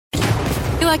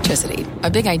Electricity, a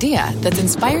big idea that's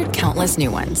inspired countless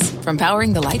new ones. From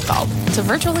powering the light bulb to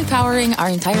virtually powering our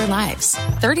entire lives.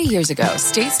 30 years ago,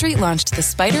 State Street launched the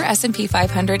SPDR S&P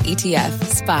 500 ETF,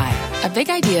 SPY. A big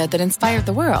idea that inspired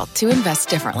the world to invest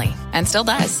differently. And still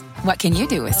does. What can you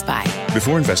do with SPY?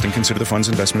 Before investing, consider the fund's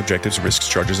investment objectives, risks,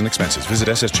 charges, and expenses. Visit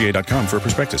ssga.com for a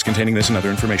prospectus containing this and other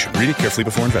information. Read it carefully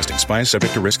before investing. SPY is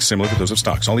subject to risks similar to those of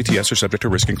stocks. All ETFs are subject to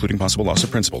risk, including possible loss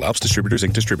of principal. Alps Distributors,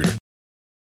 Inc. Distributor.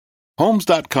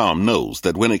 Homes.com knows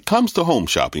that when it comes to home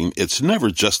shopping, it's never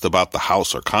just about the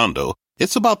house or condo.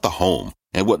 It's about the home.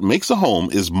 And what makes a home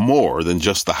is more than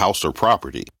just the house or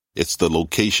property. It's the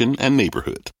location and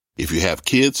neighborhood. If you have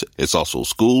kids, it's also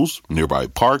schools, nearby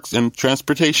parks, and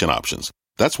transportation options.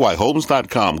 That's why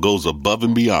Homes.com goes above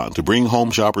and beyond to bring home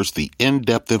shoppers the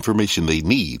in-depth information they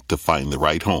need to find the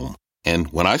right home.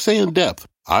 And when I say in-depth,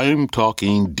 I'm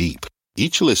talking deep.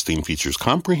 Each listing features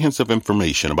comprehensive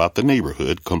information about the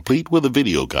neighborhood, complete with a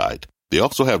video guide. They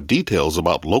also have details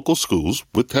about local schools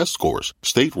with test scores,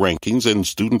 state rankings, and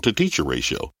student-to-teacher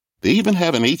ratio. They even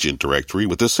have an agent directory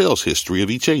with the sales history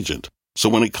of each agent. So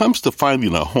when it comes to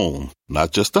finding a home,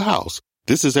 not just a house,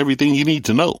 this is everything you need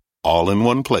to know, all in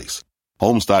one place.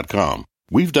 Homes.com.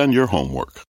 We've done your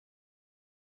homework.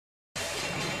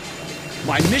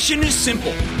 My mission is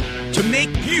simple, to make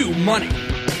you money.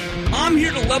 I'm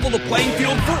here to level the playing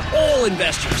field for all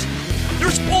investors.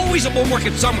 There's always a bull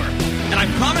market somewhere, and I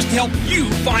promise to help you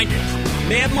find it.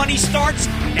 Mad Money starts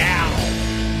now.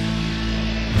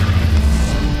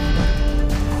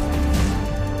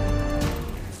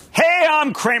 Hey,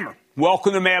 I'm Cramer.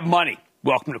 Welcome to Mad Money.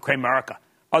 Welcome to Cramerica.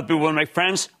 Other people want to make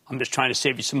friends? I'm just trying to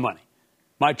save you some money.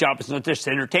 My job is not just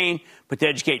to entertain, but to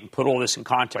educate and put all this in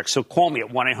context. So call me at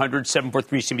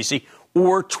 1-800-743-CBC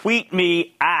or tweet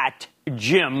me at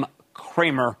Jim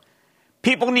Cramer.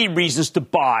 People need reasons to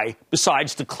buy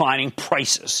besides declining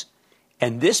prices.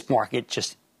 And this market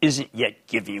just isn't yet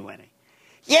giving you any.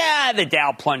 Yeah, the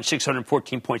Dow plunged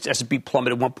 614 points. S&P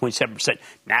plummeted 1.7%.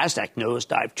 NASDAQ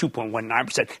nosedived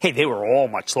 2.19%. Hey, they were all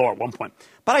much lower at one point.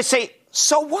 But I say,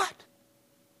 so what?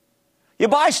 You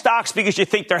buy stocks because you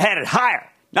think they're headed higher,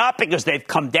 not because they've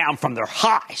come down from their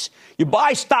highs. You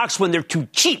buy stocks when they're too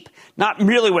cheap, not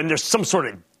really when there's some sort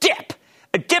of dip.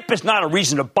 A dip is not a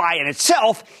reason to buy in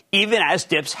itself, even as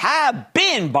dips have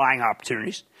been buying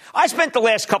opportunities. I spent the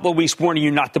last couple of weeks warning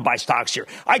you not to buy stocks here.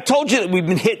 I told you that we've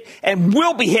been hit and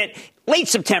will be hit late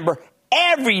September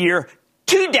every year,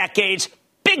 2 decades,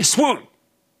 big swoon.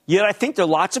 Yet I think there are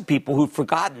lots of people who've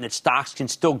forgotten that stocks can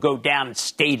still go down and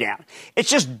stay down. It's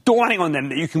just dawning on them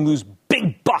that you can lose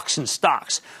big bucks in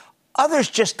stocks. Others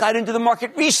just got into the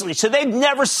market recently, so they've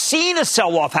never seen a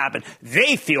sell-off happen.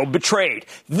 They feel betrayed.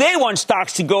 They want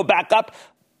stocks to go back up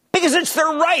because it's their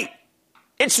right.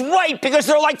 It's right because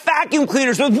they're like vacuum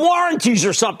cleaners with warranties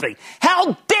or something.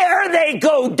 How dare they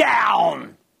go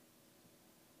down?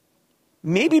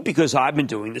 Maybe because I've been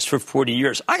doing this for 40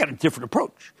 years, I got a different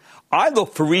approach. I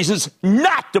look for reasons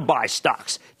not to buy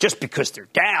stocks just because they're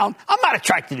down. I'm not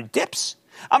attracted to dips.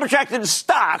 I'm attracted to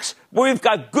stocks where we've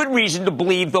got good reason to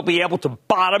believe they'll be able to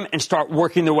bottom and start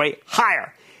working their way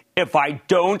higher. If I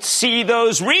don't see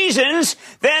those reasons,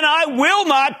 then I will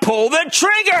not pull the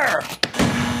trigger.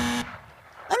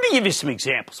 Let me give you some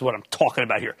examples of what I'm talking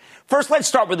about here. First, let's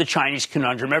start with the Chinese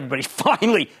conundrum. They're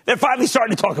finally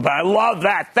starting to talk about it. I love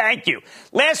that. Thank you.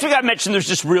 Last week I mentioned there's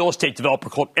this real estate developer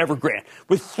called Evergrande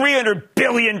with $300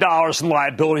 billion in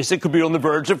liabilities that could be on the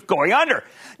verge of going under.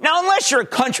 Now, unless you're a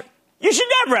country, you should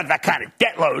never have that kind of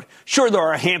debt load. Sure, there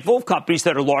are a handful of companies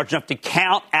that are large enough to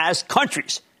count as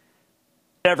countries.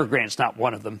 Evergrande's not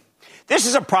one of them. This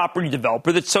is a property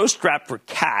developer that's so strapped for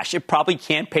cash, it probably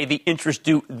can't pay the interest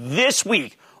due this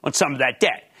week on some of that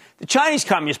debt. The Chinese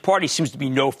Communist Party seems to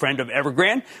be no friend of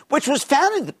Evergrande, which was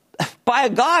founded by a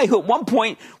guy who at one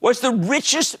point was the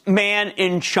richest man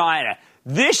in China.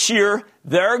 This year,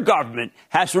 their government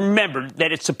has remembered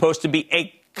that it's supposed to be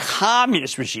a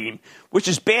communist regime, which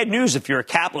is bad news if you're a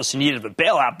capitalist in need of a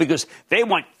bailout because they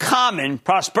want common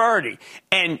prosperity.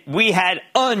 And we had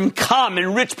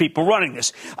uncommon rich people running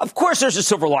this. Of course, there's a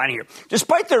silver lining here.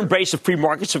 Despite their embrace of free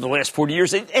markets over the last 40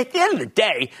 years, at the end of the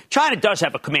day, China does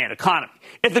have a command economy.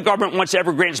 If the government wants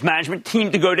Evergrande's management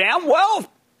team to go down, well,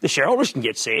 the shareholders can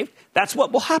get saved. That's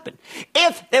what will happen.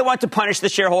 If they want to punish the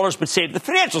shareholders but save the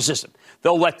financial system,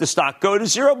 they'll let the stock go to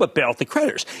zero but bail out the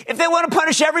creditors. If they want to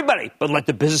punish everybody but let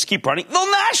the business keep running,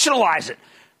 they'll nationalize it.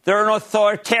 They're an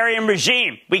authoritarian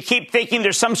regime. We keep thinking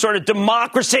there's some sort of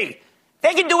democracy.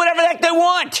 They can do whatever the heck they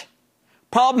want.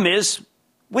 Problem is,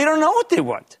 we don't know what they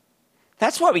want.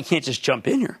 That's why we can't just jump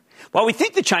in here. While we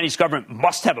think the Chinese government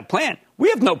must have a plan, we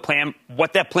have no plan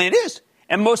what that plan is.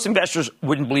 and most investors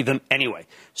wouldn't believe them anyway.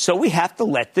 So we have to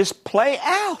let this play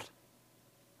out.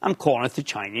 I'm calling it the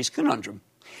Chinese conundrum.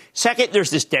 Second,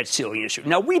 there's this debt ceiling issue.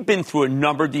 Now, we've been through a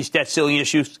number of these debt ceiling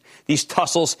issues, these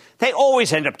tussles. They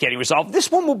always end up getting resolved.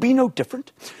 This one will be no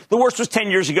different. The worst was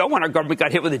 10 years ago when our government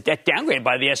got hit with a debt downgrade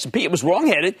by the S&P. It was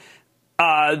wrong-headed.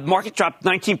 The market dropped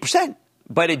 19%,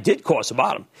 but it did cause a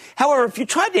bottom. However, if you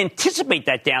tried to anticipate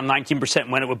that down 19%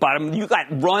 when it would bottom, you got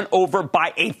run over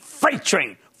by a freight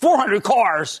train. 400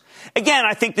 cars. Again,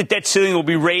 I think the debt ceiling will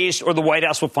be raised or the White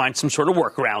House will find some sort of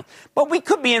workaround. But we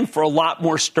could be in for a lot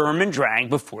more Sturm and Drang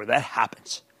before that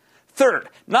happens. Third,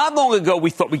 not long ago,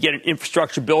 we thought we'd get an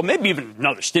infrastructure bill, maybe even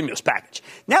another stimulus package.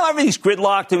 Now everything's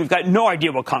gridlocked and we've got no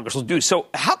idea what Congress will do. So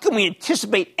how can we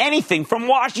anticipate anything from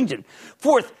Washington?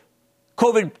 Fourth,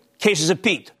 COVID cases have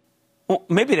peaked. Well,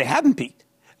 maybe they haven't peaked.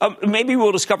 Maybe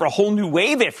we'll discover a whole new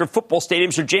wave after football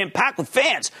stadiums are jam-packed with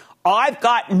fans. I've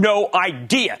got no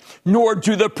idea, nor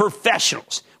do the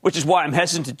professionals, which is why I'm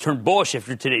hesitant to turn bullish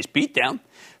after today's beatdown.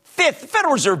 Fifth, the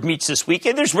Federal Reserve meets this week,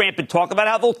 and there's rampant talk about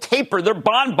how they'll taper their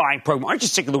bond buying program. Aren't you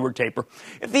sick of the word taper?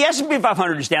 If the S&P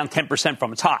 500 is down 10%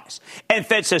 from its highs, and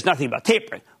Fed says nothing about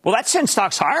tapering, will that send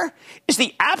stocks higher? Is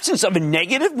the absence of a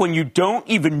negative when you don't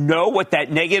even know what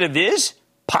that negative is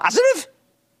positive?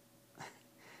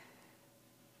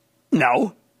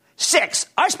 No. Six,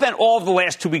 I spent all of the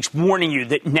last 2 weeks warning you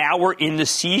that now we're in the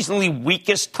seasonally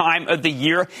weakest time of the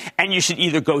year, and you should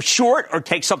either go short or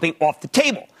take something off the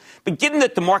table. But given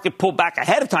that the market pulled back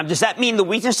ahead of time, does that mean the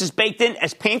weakness is baked in?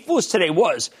 As painful as today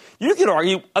was, you could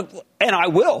argue, and I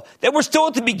will, that we're still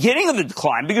at the beginning of the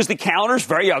decline because the calendar is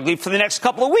very ugly for the next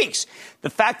couple of weeks.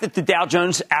 The fact that the Dow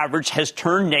Jones average has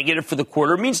turned negative for the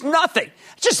quarter means nothing.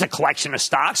 It's just a collection of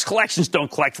stocks. Collections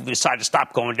don't collectively decide to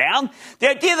stop going down. The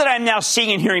idea that I'm now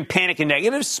seeing and hearing panic and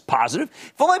negatives is positive,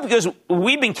 if only because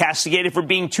we've been castigated for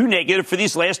being too negative for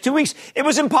these last 2 weeks. It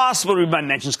was impossible to read my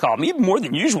mentions column, even more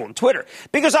than usual on Twitter,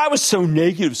 because I was so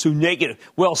negative, so negative.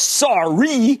 Well,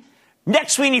 sorry.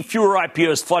 Next, we need fewer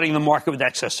IPOs flooding the market with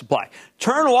excess supply.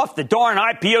 Turn off the darn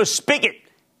IPO spigot,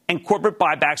 and corporate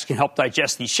buybacks can help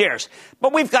digest these shares.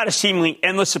 But we've got a seemingly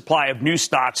endless supply of new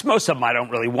stocks. Most of them I don't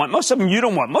really want. Most of them you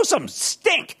don't want. Most of them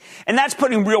stink. And that's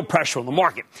putting real pressure on the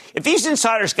market. If these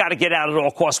insiders got to get out at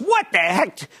all costs, what the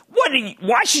heck?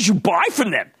 Why should you buy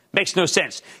from them? Makes no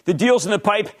sense. The deals in the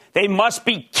pipe, they must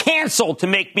be canceled to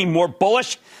make me more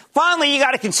bullish. Finally, you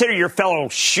got to consider your fellow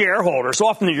shareholders.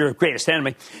 Often they're your greatest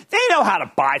enemy. They know how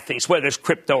to buy things, whether it's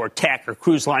crypto or tech or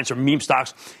cruise lines or meme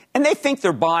stocks. And they think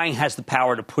their buying has the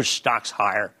power to push stocks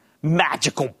higher.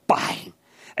 Magical buying.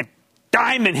 And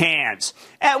diamond hands.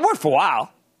 And worked for a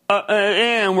while.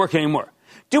 And work anymore.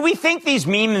 Do we think these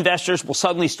meme investors will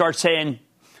suddenly start saying,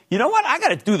 you know what? I got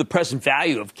to do the present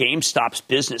value of GameStop's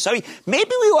business. I mean,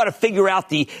 maybe we ought to figure out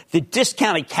the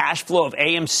discounted cash flow of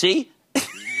AMC.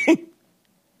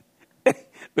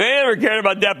 They never cared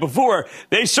about that before.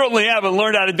 They certainly haven't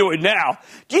learned how to do it now.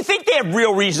 Do you think they have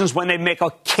real reasons when they make a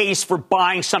case for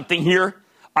buying something here?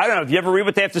 I don't know. Have you ever read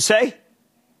what they have to say?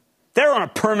 They're on a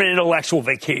permanent intellectual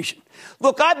vacation.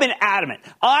 Look, I've been adamant.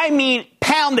 I mean,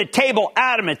 pound the table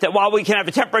adamant that while we can have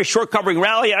a temporary short covering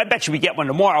rally, and I bet you we get one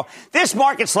tomorrow, this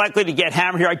market's likely to get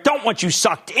hammered here. I don't want you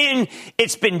sucked in.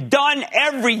 It's been done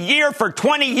every year for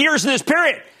 20 years in this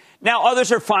period. Now,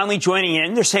 others are finally joining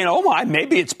in. They're saying, oh, my,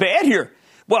 maybe it's bad here.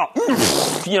 Well,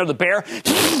 you know, the bear.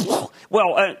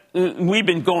 Well, we've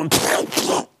been going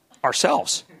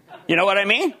ourselves. You know what I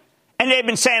mean? And they've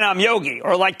been saying I'm Yogi,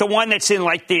 or like the one that's in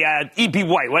like the E.B.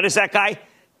 White. What is that guy?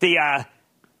 The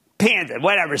Panda,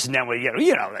 whatever his name was.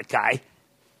 You know that guy.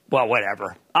 Well,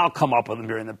 whatever. I'll come up with him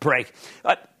during the break.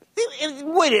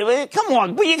 Wait, come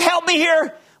on. Will you help me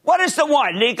here? What is the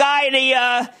one? The guy,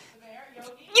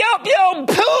 Yo,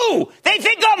 poo! They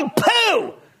think I'm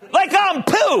poo! Like I'm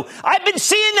poo. I've been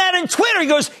seeing that on Twitter. He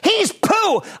goes, he's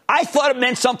poo. I thought it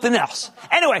meant something else.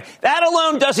 Anyway, that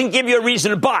alone doesn't give you a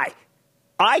reason to buy.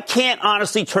 I can't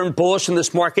honestly turn bullish in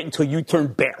this market until you turn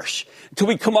bearish, until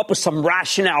we come up with some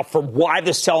rationale for why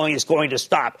the selling is going to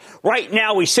stop. Right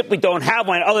now, we simply don't have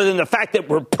one other than the fact that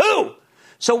we're poo.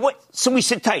 So we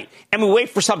sit tight and we wait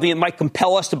for something that might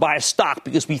compel us to buy a stock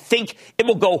because we think it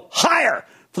will go higher.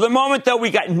 For the moment, though,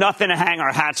 we got nothing to hang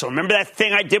our hats on. Remember that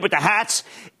thing I did with the hats?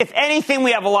 If anything,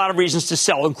 we have a lot of reasons to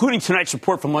sell, including tonight's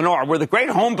report from Lennar, where the great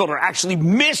home builder actually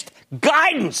missed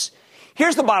guidance.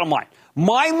 Here's the bottom line.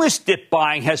 Mindless dip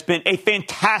buying has been a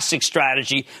fantastic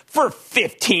strategy for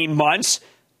 15 months,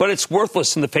 but it's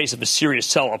worthless in the face of a serious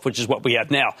sell-off, which is what we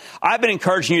have now. I've been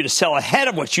encouraging you to sell ahead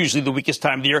of what's usually the weakest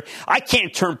time of the year. I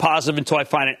can't turn positive until I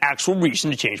find an actual reason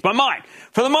to change my mind.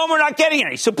 For the moment, we're not getting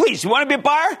any. So please, you want to be a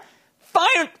buyer?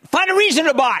 Find a reason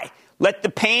to buy. Let the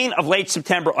pain of late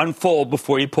September unfold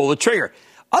before you pull the trigger.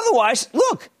 Otherwise,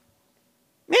 look,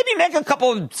 maybe make a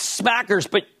couple of smackers,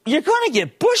 but you're going to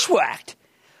get bushwhacked.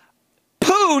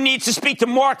 Pooh needs to speak to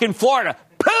Mark in Florida.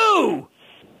 Pooh!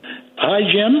 Hi,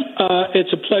 Jim.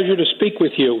 It's a pleasure to speak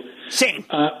with you. Same.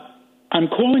 I'm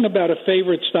calling about a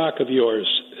favorite stock of yours.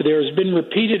 There's been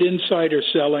repeated insider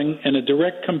selling, and a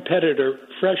direct competitor,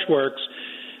 Freshworks,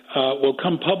 will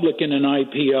come public in an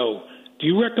IPO. Do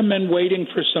you recommend waiting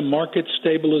for some market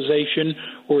stabilization,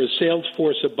 or is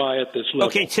Salesforce a buy at this level?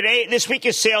 Okay, this week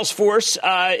is Salesforce,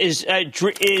 is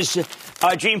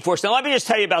Dreamforce. Now, let me just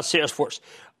tell you about Salesforce.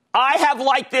 I have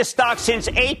liked this stock since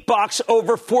 $8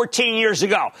 over 14 years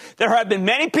ago. There have been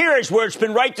many periods where it's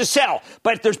been right to sell,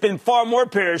 but there's been far more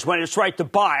periods when it's right to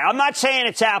buy. I'm not saying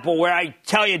it's Apple where I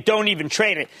tell you don't even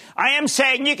trade it. I am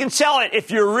saying you can sell it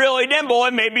if you're really nimble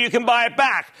and maybe you can buy it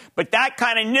back. But that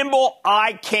kind of nimble,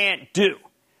 I can't do.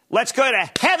 Let's go to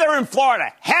Heather in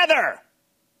Florida. Heather!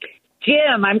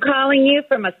 Jim, I'm calling you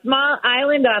from a small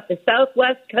island off the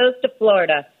southwest coast of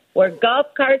Florida, where golf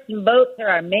carts and boats are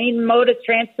our main mode of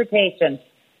transportation.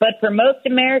 But for most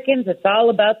Americans, it's all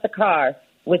about the car.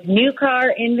 With new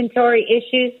car inventory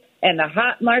issues and the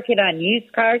hot market on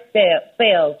used car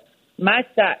sales, my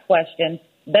stock question,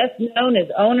 best known as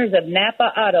owners of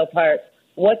Napa Auto Parts,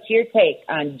 what's your take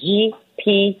on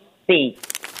GPC?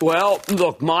 Well,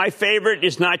 look, my favorite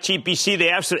is not GPC. They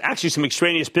have actually some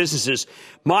extraneous businesses.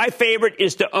 My favorite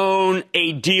is to own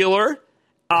a dealer.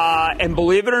 And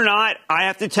believe it or not, I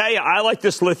have to tell you, I like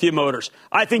this Lithia Motors.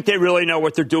 I think they really know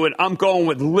what they're doing. I'm going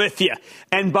with Lithia.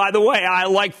 And by the way, I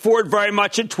like Ford very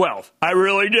much at 12. I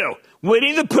really do.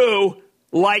 Winnie the Pooh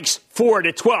likes Ford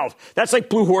at 12. That's like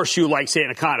Blue Horseshoe likes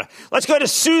Anaconda. Let's go to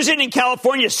Susan in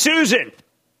California. Susan.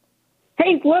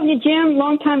 Hey, love you, Jim.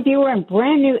 Longtime viewer and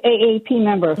brand new AAP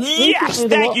member. Yes,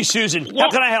 thank you, Susan.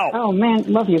 How can I help? Oh,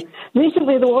 man, love you.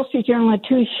 Recently, the Wall Street Journal had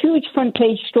two huge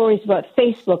front-page stories about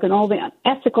Facebook and all the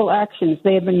unethical actions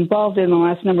they have been involved in the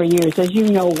last number of years. As you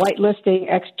know, whitelisting,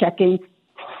 X-checking,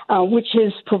 which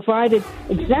has provided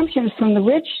exemptions from the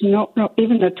rich,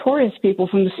 even notorious people,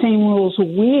 from the same rules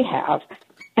we have.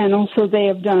 And also, they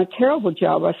have done a terrible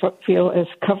job, I feel, as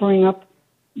covering up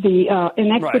the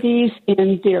inequities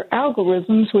in their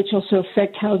algorithms, which also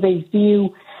affect how they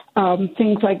view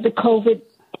things like the COVID,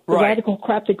 the radical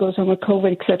crap that goes on with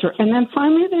COVID, et cetera. And then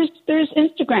finally, there's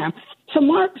Instagram. So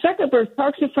Mark Zuckerberg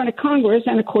talks in front of Congress,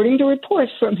 and according to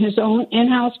reports from his own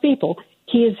in-house people,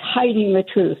 he is hiding the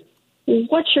truth.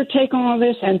 What's your take on all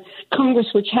this? And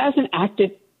Congress, which hasn't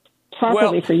acted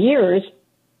properly for years.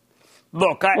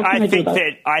 Look, I think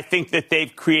that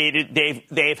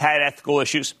they've had ethical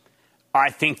issues. I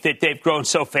think that they've grown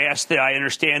so fast that I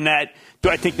understand that. Do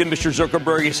I think that Mr.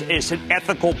 Zuckerberg is an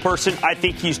ethical person? I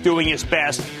think he's doing his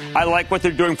best. I like what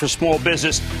they're doing for small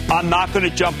business. I'm not going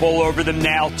to jump all over them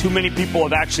now. Too many people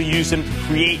have actually used them to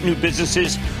create new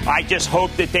businesses. I just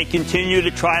hope that they continue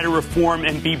to try to reform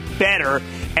and be better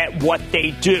at what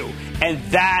they do. And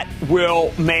that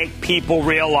will make people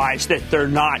realize that they're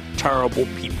not terrible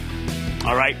people.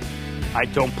 All right? I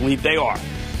don't believe they are.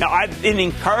 Now, I've been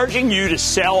encouraging you to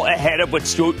sell ahead of what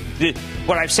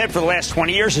I've said for the last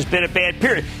 20 years has been a bad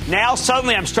period. Now,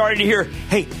 suddenly, I'm starting to hear,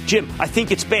 hey, Jim, I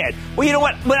think it's bad. Well, you know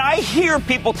what? When I hear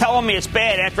people telling me it's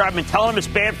bad after I've been telling them it's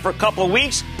bad for a couple of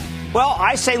weeks, well,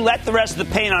 I say let the rest of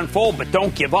the pain unfold, but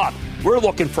don't give up. We're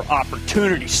looking for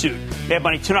opportunity soon. Mad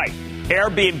Money tonight.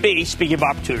 Airbnb, speaking of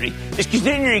opportunity, is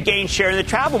continuing to gain share in the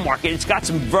travel market. It's got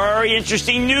some very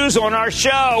interesting news on our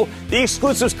show. The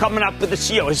exclusive's coming up with the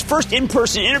CEO. His first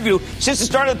in-person interview since the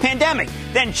start of the pandemic.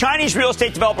 Then Chinese real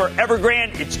estate developer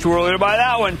Evergrande, it's too early to buy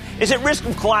that one, is at risk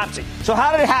of collapsing. So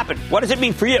how did it happen? What does it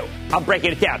mean for you? I'm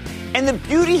breaking it down. And the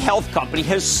beauty health company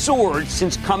has soared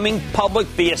since coming public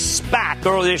via SPAC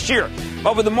earlier this year.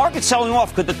 But with the market selling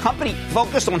off, could the company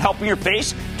focus on helping your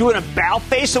face, doing a bow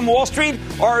face on Wall Street,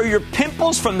 or are your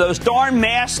pimples from those darn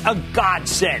masks a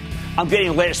godsend? I'm getting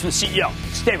the latest from the CEO.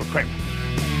 Stay with Cramer.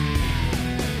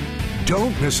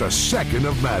 Don't miss a second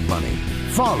of Mad Money.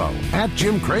 Follow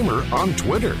 @JimCramer on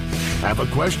Twitter. Have a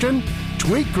question?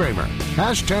 Tweet Cramer.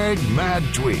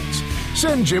 #MadTweets.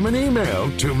 Send Jim an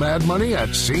email to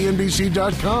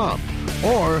madmoney@cnbc.com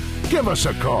or give us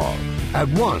a call at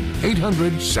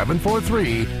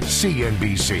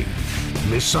 1-800-743-CNBC.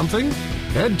 Miss something?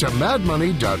 Head to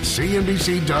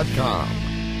madmoney.cnbc.com.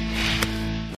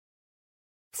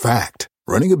 Fact.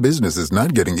 Running a business is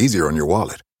not getting easier on your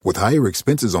wallet. With higher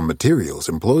expenses on materials,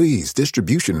 employees,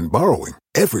 distribution, and borrowing,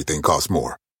 everything costs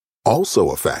more. Also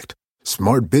a fact.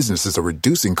 Smart businesses are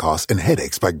reducing costs and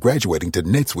headaches by graduating to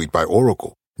NetSuite by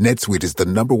Oracle. NetSuite is the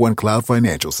 #1 cloud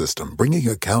financial system, bringing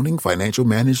accounting, financial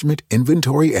management,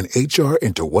 inventory, and HR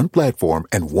into one platform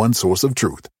and one source of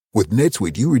truth. With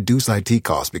NetSuite, you reduce IT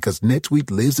costs because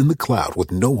NetSuite lives in the cloud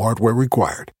with no hardware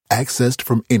required, accessed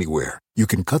from anywhere. You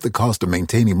can cut the cost of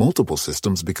maintaining multiple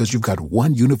systems because you've got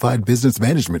one unified business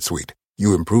management suite.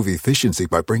 You improve efficiency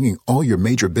by bringing all your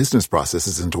major business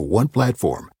processes into one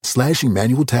platform, slashing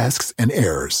manual tasks and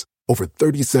errors. Over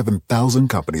 37,000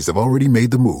 companies have already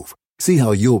made the move. See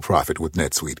how you'll profit with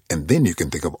NetSuite, and then you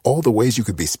can think of all the ways you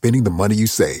could be spending the money you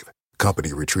save.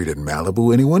 Company retreat in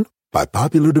Malibu, anyone? By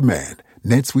popular demand,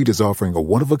 NetSuite is offering a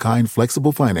one-of-a-kind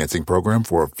flexible financing program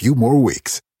for a few more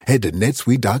weeks. Head to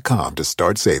netsuite.com to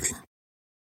start saving.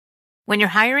 When you're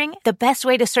hiring, the best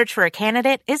way to search for a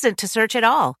candidate isn't to search at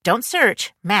all. Don't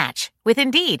search, match with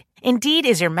Indeed. Indeed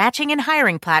is your matching and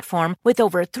hiring platform with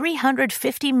over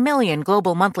 350 million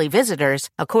global monthly visitors,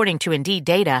 according to Indeed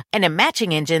data, and a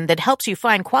matching engine that helps you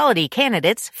find quality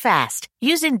candidates fast.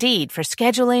 Use Indeed for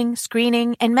scheduling,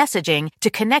 screening, and messaging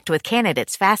to connect with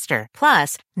candidates faster.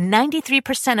 Plus,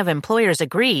 93% of employers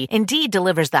agree Indeed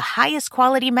delivers the highest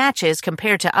quality matches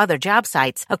compared to other job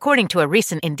sites, according to a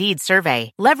recent Indeed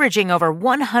survey. Leveraging over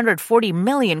 140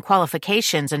 million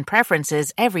qualifications and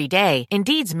preferences every day,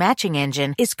 Indeed's matching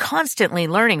engine is constantly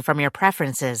learning from your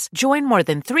preferences. Join more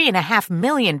than 3.5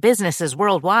 million businesses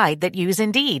worldwide that use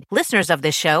Indeed. Listeners of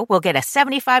this show will get a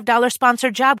 $75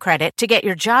 sponsored job credit to get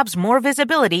your jobs more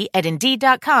visibility at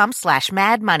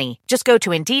Indeed.com/madmoney. Just go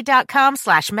to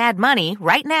Indeed.com/madmoney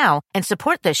right now and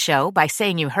support this show by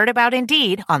saying you heard about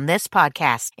Indeed on this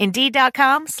podcast.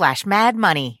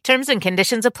 Indeed.com/madmoney. Terms and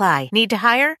conditions apply. Need to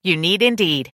hire? You need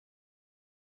Indeed.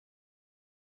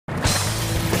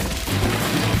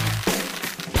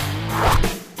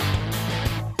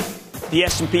 The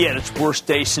S&P at its worst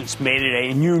day since May today,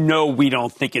 and you know we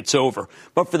don't think it's over.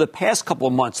 But for the past couple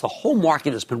of months, the whole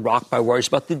market has been rocked by worries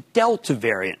about the Delta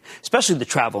variant, especially the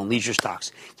travel and leisure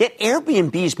stocks. Yet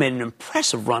Airbnb's made an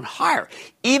impressive run higher,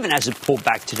 even as it pulled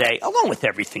back today, along with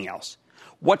everything else.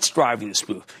 What's driving this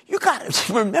move? You got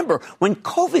to remember, when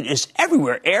COVID is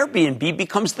everywhere, Airbnb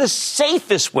becomes the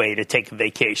safest way to take a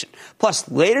vacation. Plus,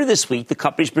 later this week, the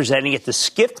company's presenting at the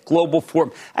Skift Global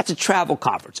Forum. That's a travel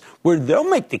conference where they'll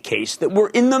make the case that we're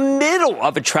in the middle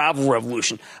of a travel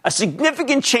revolution, a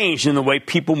significant change in the way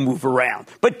people move around.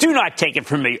 But do not take it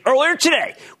from me. Earlier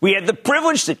today, we had the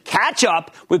privilege to catch up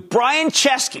with Brian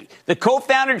Chesky, the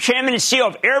co-founder, chairman, and CEO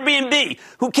of Airbnb,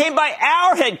 who came by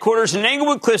our headquarters in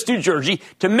Englewood Cliffs, New Jersey,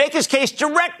 to make his case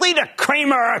directly to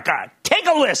Cramerica. Take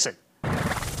a listen.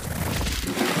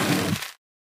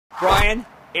 Brian,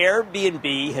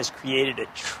 Airbnb has created a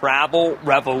travel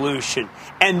revolution,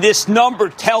 and this number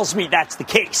tells me that's the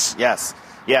case. Yes.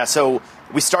 Yeah, so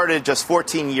we started just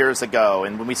 14 years ago,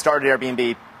 and when we started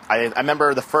Airbnb, I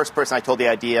remember the first person I told the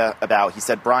idea about, he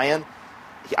said, Brian,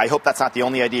 I hope that's not the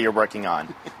only idea you're working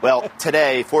on. Well,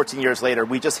 today, 14 years later,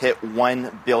 we just hit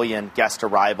 1 billion guest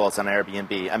arrivals on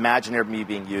Airbnb. Imagine Airbnb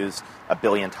being used 1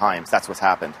 billion times. That's what's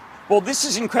happened. Well, this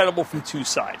is incredible from two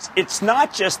sides. It's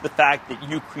not just the fact that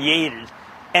you created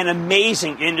an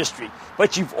amazing industry,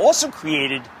 but you've also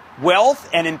created wealth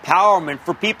and empowerment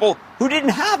for people who didn't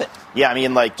have it. Yeah, I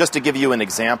mean, like, just to give you an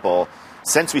example,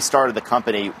 since we started the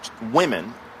company,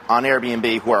 women on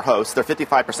Airbnb who are hosts, they're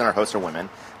 55% of hosts are women,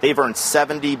 they've earned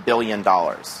 $70 billion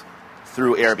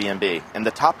through Airbnb. And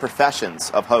the top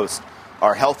professions of hosts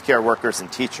are healthcare workers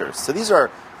and teachers. So these are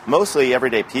mostly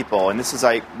everyday people, and this is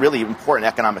like really important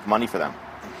economic money for them.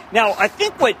 Now, I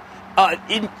think what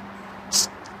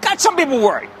got some people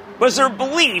worried was their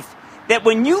belief that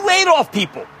when you laid off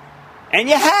people, and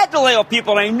you had to lay off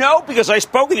people, and I know because I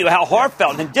spoke with you how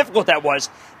heartfelt and difficult that was,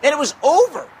 that it was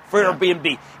over for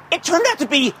Airbnb. It turned out to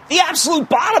be the absolute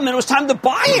bottom, and it was time to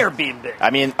buy Airbnb. I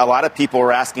mean, a lot of people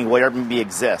were asking, will Airbnb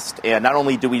exist? And not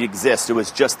only do we exist, it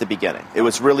was just the beginning. It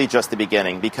was really just the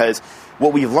beginning, because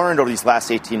what we've learned over these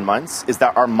last 18 months is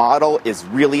that our model is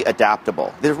really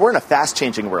adaptable. We're in a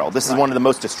fast-changing world. This is one of the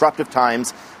most disruptive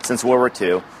times since World War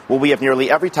II, where we have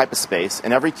nearly every type of space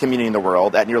in every community in the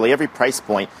world at nearly every price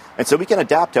point. And so we can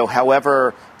adapt to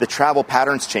however the travel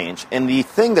patterns change. And the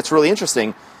thing that's really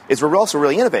interesting is we're also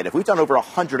really innovative. We've done over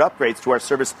 100 upgrades to our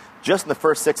service just in the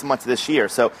first 6 months of this year.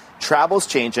 So travel's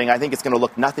changing. I think it's going to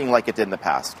look nothing like it did in the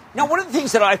past. Now, one of the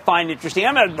things that I find interesting,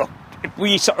 I mean, look, if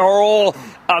we are all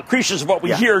creatures of what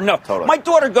we hear, no. Totally. My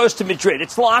daughter goes to Madrid.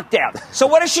 It's locked down. So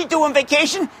what does she do on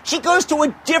vacation? She goes to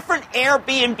a different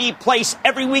Airbnb place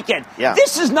every weekend. Yeah.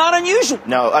 This is not unusual.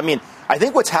 No, I mean, I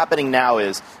think what's happening now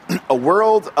is a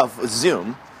world of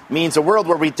Zoom means a world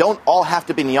where we don't all have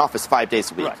to be in the office 5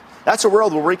 days a week. Right. That's a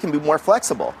world where we can be more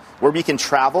flexible, where we can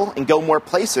travel and go more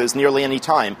places nearly any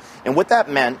time. And what that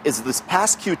meant is this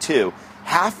past Q2,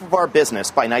 half of our business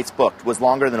by nights booked was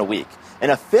longer than a week.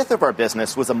 And a fifth of our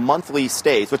business was a monthly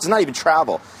stays, which is not even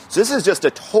travel. So this is just a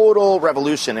total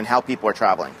revolution in how people are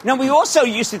traveling. Now, we also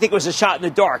used to think it was a shot in the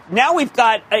dark. Now we've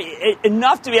got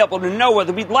enough to be able to know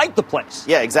whether we'd like the place.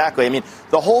 Yeah, exactly. I mean,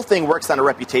 the whole thing works on a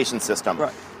reputation system.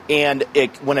 Right. And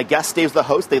when a guest stays with the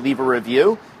host, they leave a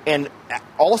review. And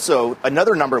also,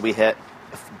 another number we hit,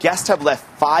 guests have left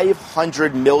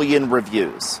 500 million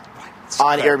reviews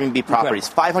on Airbnb properties.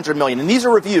 500 million. And these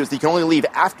are reviews that you can only leave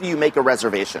after you make a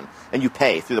reservation and you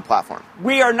pay through the platform.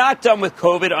 We are not done with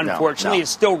COVID, unfortunately. No.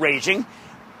 It's still raging.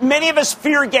 Many of us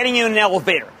fear getting in an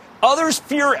elevator. Others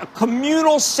fear a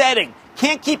communal setting.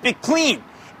 Can't keep it clean.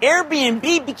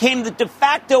 Airbnb became the de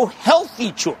facto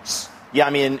healthy choice. Yeah, I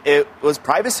mean, it was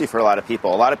privacy for a lot of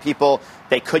people. A lot of people,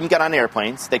 they couldn't get on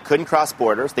airplanes. They couldn't cross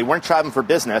borders. They weren't traveling for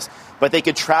business, but they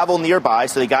could travel nearby.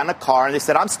 So they got in a car and they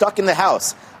said, I'm stuck in the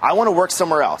house. I want to work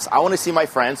somewhere else. I want to see my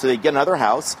friends. So they get another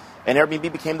house. And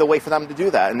Airbnb became the way for them to do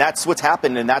that. And that's what's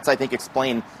happened. And that's, I think,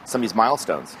 explained some of these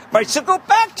milestones. Right. So go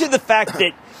back to the fact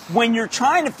that when you're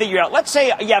trying to figure out, let's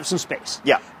say you have some space.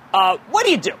 Yeah. What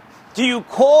do? Do you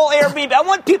call Airbnb? I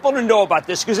want people to know about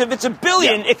this because if it's $1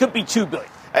 billion, it could be $2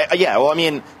 billion. Yeah, well, I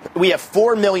mean, we have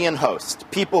 4 million hosts,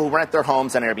 people who rent their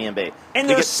homes on Airbnb. And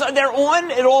they're on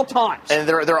at all times. And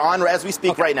they're on as we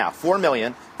speak right now, 4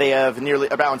 million. They have nearly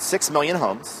about 6 million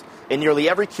homes in nearly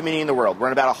every community in the world. We're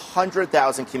in about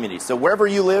 100,000 communities. So wherever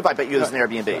you live, I bet you there's an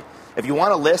Airbnb. If you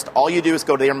want a list, all you do is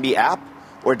go to the Airbnb app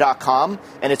or .com,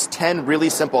 and it's 10 really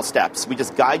simple steps. We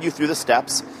just guide you through the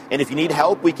steps, and if you need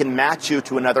help, we can match you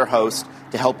to another host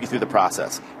to help you through the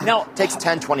process. Now, it takes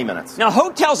 10, 20 minutes. Now,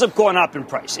 hotels have gone up in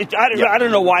price. I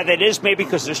don't know why that is, maybe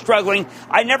because they're struggling.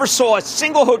 I never saw a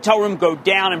single hotel room go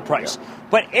down in price. Yeah.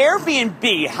 But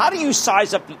Airbnb, how do you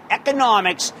size up the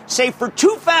economics, say, for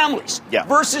two families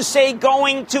versus, say,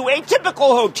 going to a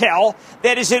typical hotel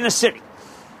that is in a city?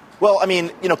 Well, I mean,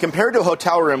 compared to a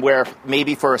hotel room where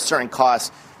maybe for a certain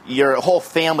cost, your whole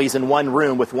family's in one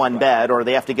room with one bed, or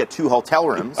they have to get 2 hotel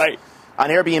rooms. Right. On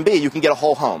Airbnb, you can get a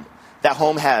whole home. That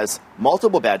home has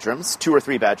multiple bedrooms, 2 or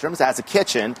 3 bedrooms. It has a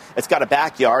kitchen. It's got a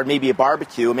backyard, maybe a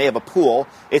barbecue. It may have a pool.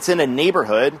 It's in a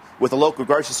neighborhood with a local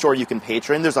grocery store you can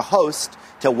patron. There's a host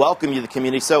to welcome you to the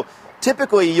community. So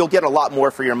typically, you'll get a lot more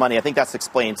for your money. I think that's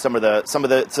explained some of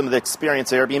the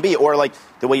experience at Airbnb, or like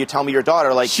the way you tell me your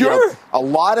daughter. Like, sure. A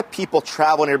lot of people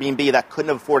travel on Airbnb that couldn't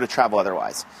afford to travel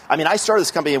otherwise. I mean, I started this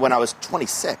company when I was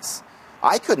 26.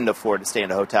 I couldn't afford to stay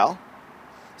in a hotel,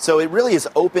 so it really has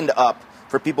opened up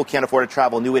for people who can't afford to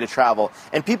travel, a new way to travel,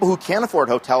 and people who can afford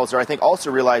hotels are, I think,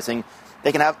 also realizing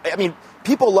they can have. I mean,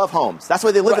 people love homes. That's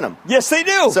why they live in them. Yes, they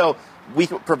do. So we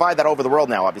provide that over the world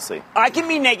now, obviously. I can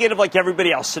be negative like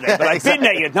everybody else today, but I've been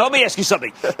negative. Now, let me ask you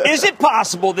something. Is it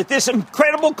possible that this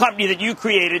incredible company that you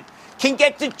created can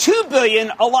get to $2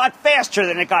 billion a lot faster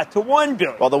than it got to $1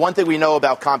 billion? Well, the one thing we know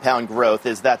about compound growth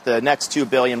is that the next $2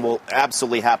 billion will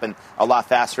absolutely happen a lot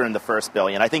faster than the first $1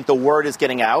 billion. I think the word is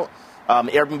getting out.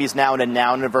 Airbnb is now in a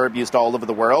noun and a verb used all over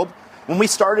the world. When we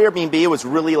started Airbnb, it was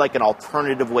really like an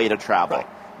alternative way to travel. Right.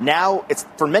 Now, it's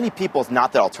for many people, it's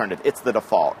not the alternative. It's the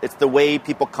default. It's the way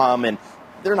people come, and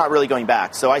they're not really going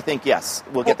back. So I think, yes,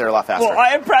 we'll get there a lot faster. Well,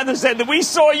 I am proud to say that we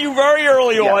saw you very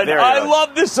early on. I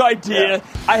love this idea. Yeah.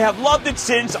 I have loved it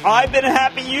since. I've been a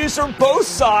happy user, both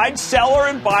sides, seller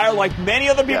and buyer, like many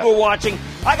other people watching.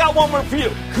 I got one more for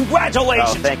you.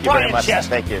 Congratulations. Oh, thank you Brian very much. Chesky.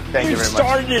 Thank you. Thank you very much. You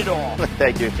started it all.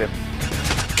 Thank you, Tim.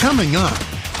 Coming up,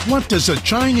 what does a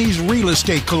Chinese real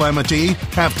estate calamity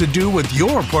have to do with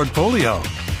your portfolio?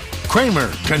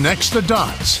 Cramer connects the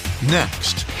dots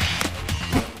next.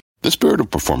 The spirit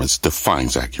of performance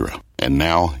defines Acura, and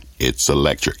now it's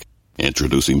electric.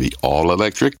 Introducing the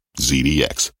all-electric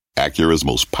ZDX, Acura's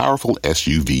most powerful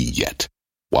SUV yet.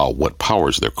 While what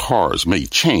powers their cars may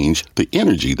change, the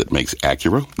energy that makes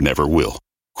Acura never will.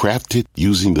 Crafted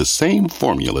using the same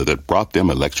formula that brought them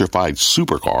electrified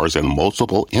supercars and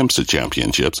multiple IMSA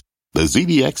championships, the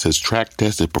ZDX has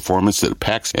track-tested performance that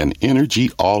packs an energy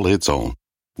all its own.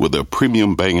 With a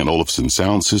premium Bang & Olufsen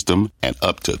sound system and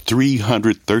up to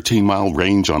 313-mile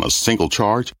range on a single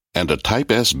charge, and a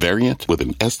Type S variant with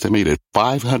an estimated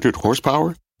 500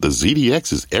 horsepower, the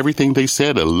ZDX is everything they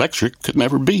said electric could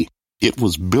never be. It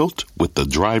was built with the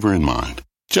driver in mind,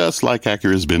 just like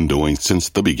Acura's been doing since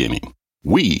the beginning.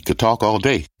 We could talk all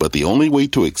day, but the only way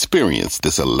to experience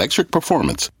this electric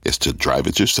performance is to drive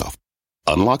it yourself.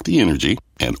 Unlock the energy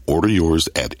and order yours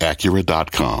at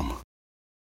Acura.com.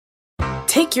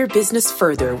 Take your business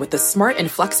further with the smart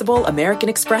and flexible American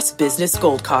Express Business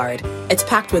Gold Card. It's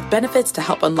packed with benefits to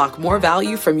help unlock more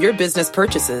value from your business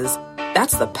purchases.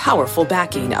 That's the powerful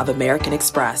backing of American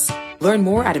Express. Learn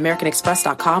more at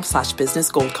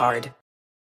americanexpress.com/business gold card.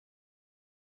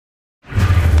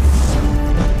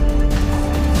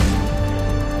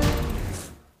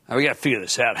 Now we got to figure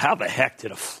this out. How the heck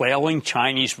did a flailing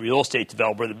Chinese real estate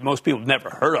developer that most people have never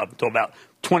heard of until about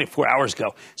 24 hours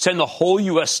ago send the whole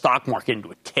U.S. stock market into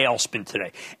a tailspin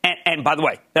today? And by the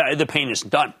way, the pain isn't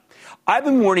done. I've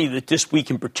been warning you that this week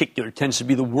in particular tends to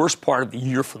be the worst part of the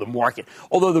year for the market.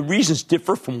 Although the reasons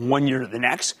differ from one year to the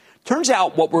next, turns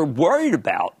out what we're worried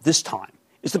about this time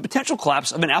is the potential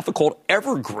collapse of an outfit called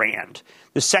Evergrande,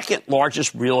 the second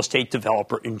largest real estate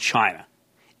developer in China.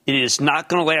 It is not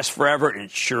going to last forever, and it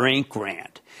sure ain't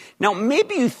grand. Now,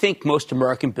 maybe you think most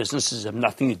American businesses have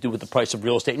nothing to do with the price of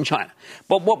real estate in China.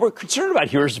 But what we're concerned about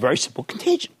here is very simple: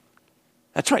 contagion.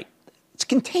 That's right. It's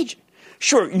contagion.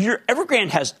 Sure, Evergrande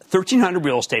has 1,300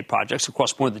 real estate projects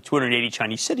across more than 280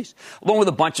 Chinese cities, along with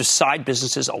a bunch of side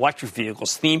businesses, electric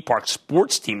vehicles, theme parks,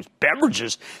 sports teams,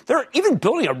 beverages. They're even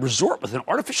building a resort with an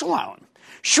artificial island.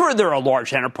 Sure, they're a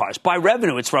large enterprise. By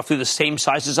revenue, it's roughly the same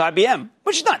size as IBM,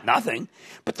 which is not nothing.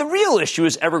 But the real issue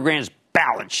is Evergrande's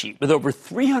balance sheet, with over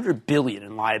 $300 billion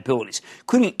in liabilities,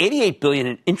 including $88 billion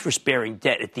in interest-bearing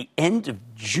debt at the end of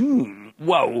June.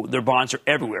 Whoa, their bonds are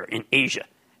everywhere in Asia.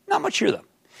 Not much here, though.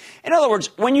 In other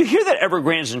words, when you hear that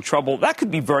Evergrande's in trouble, that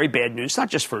could be very bad news, not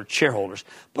just for its shareholders,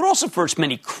 but also for its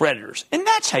many creditors. And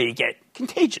that's how you get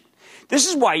contagion. This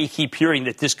is why you keep hearing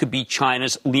that this could be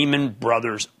China's Lehman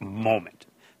Brothers moment.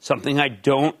 Something I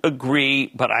don't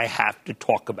agree, but I have to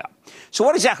talk about. So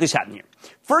what exactly is happening here?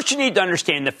 First, you need to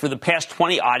understand that for the past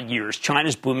 20-odd years,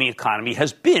 China's booming economy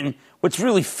has been what's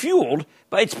really fueled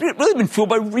by, it's really been fueled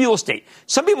by real estate.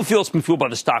 Some people feel it's been fueled by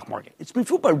the stock market. It's been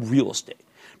fueled by real estate.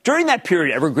 During that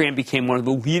period, Evergrande became one of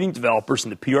the leading developers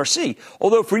in the PRC,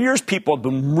 although for years people have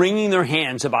been wringing their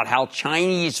hands about how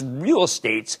Chinese real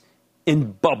estate's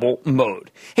in bubble mode.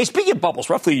 Hey, speaking of bubbles,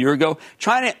 roughly a year ago,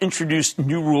 China introduced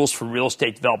new rules for real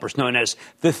estate developers known as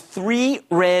the 3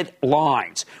 red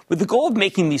lines, with the goal of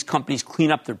making these companies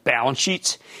clean up their balance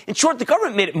sheets. In short, the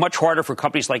government made it much harder for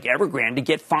companies like Evergrande to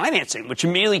get financing, which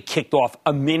immediately kicked off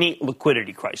a mini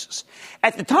liquidity crisis.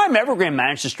 At the time, Evergrande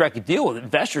managed to strike a deal with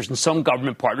investors and some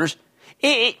government partners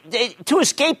to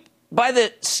escape by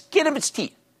the skin of its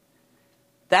teeth.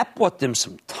 That bought them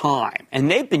some time, and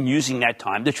they've been using that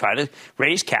time to try to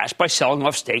raise cash by selling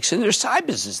off stakes in their side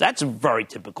business. That's a very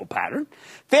typical pattern.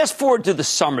 Fast forward to the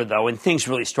summer, though, and things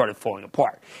really started falling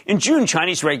apart. In June,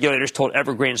 Chinese regulators told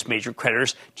Evergrande's major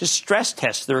creditors to stress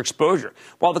test their exposure,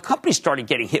 while the company started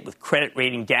getting hit with credit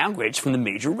rating downgrades from the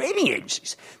major rating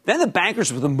agencies. Then the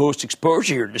bankers with the most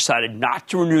exposure here decided not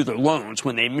to renew their loans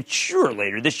when they mature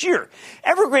later this year.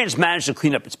 Evergrande's managed to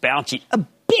clean up its balance sheet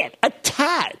a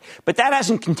tad, but that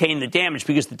hasn't contained the damage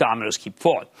because the dominoes keep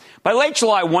falling. By late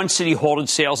July, one city halted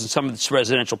sales in some of its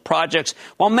residential projects,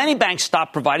 while many banks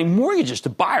stopped providing mortgages to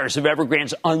buyers of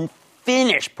Evergrande's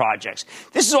unfinished projects.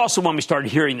 This is also when we started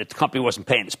hearing that the company wasn't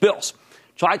paying its bills.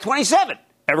 July 27,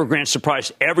 Evergrande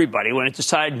surprised everybody when it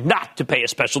decided not to pay a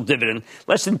special dividend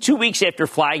less than 2 weeks after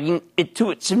flagging it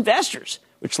to its investors,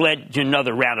 which led to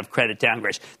another round of credit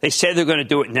downgrades. They say they're going to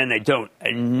do it, and then they don't,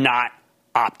 and not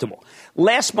optimal.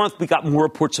 Last month, we got more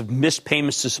reports of missed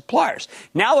payments to suppliers.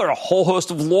 Now there are a whole host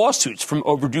of lawsuits from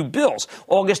overdue bills.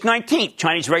 August 19th,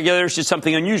 Chinese regulators did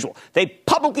something unusual. They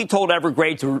publicly told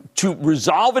Evergrande to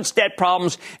resolve its debt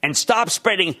problems and stop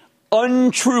spreading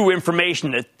untrue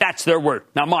information. That's their word,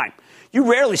 not mine. You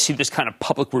rarely see this kind of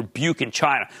public rebuke in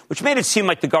China, which made it seem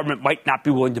like the government might not be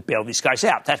willing to bail these guys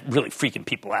out. That's really freaking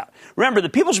people out. Remember, the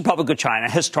People's Republic of China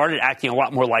has started acting a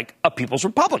lot more like a People's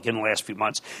Republic in the last few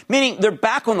months, meaning they're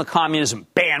back on the communism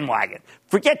bandwagon.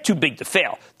 Forget too big to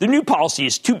fail. The new policy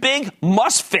is too big,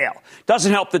 must fail.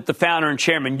 Doesn't help that the founder and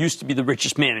chairman used to be the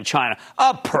richest man in China,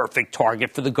 a perfect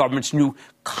target for the government's new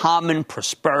Common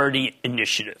Prosperity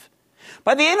Initiative.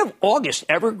 By the end of August,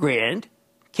 Evergrande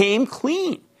came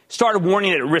clean. Started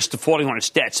warning that it risked defaulting on its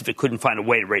debts if it couldn't find a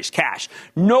way to raise cash.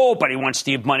 Nobody wants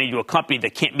to give money to a company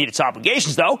that can't meet its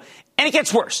obligations, though, and it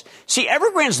gets worse. See,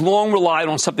 Evergrande's long relied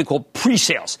on something called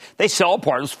pre-sales. They sell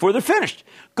apartments before they're finished.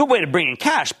 Good way to bring in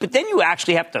cash, but then you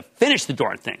actually have to finish the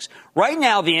darn things. Right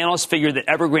now, the analysts figure that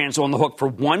Evergrande's on the hook for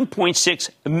 1.6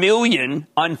 million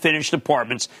unfinished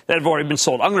apartments that have already been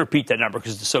sold. I'm going to repeat that number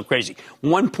because it's so crazy.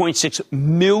 1.6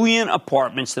 million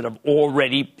apartments that have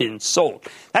already been sold.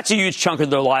 That's a huge chunk of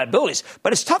their liabilities,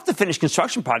 but it's tough to finish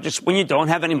construction projects when you don't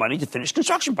have any money to finish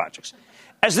construction projects.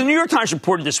 As the New York Times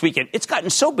reported this weekend, it's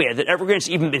gotten so bad that Evergrande's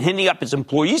even been hitting up its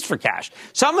employees for cash.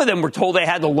 Some of them were told they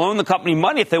had to loan the company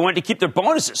money if they wanted to keep their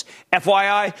bonuses.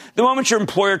 FYI, the moment your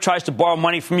employer tries to borrow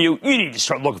money from you, you need to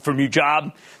start looking for a new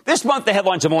job. This month, the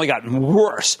headlines have only gotten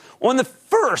worse. On the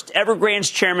 1st, Evergrande's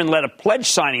chairman led a pledge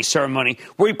signing ceremony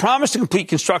where he promised to complete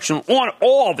construction on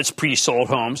all of its pre-sold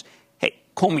homes. Hey,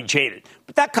 call me jaded,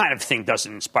 but that kind of thing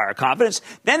doesn't inspire confidence.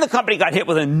 Then the company got hit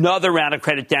with another round of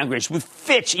credit downgrades, with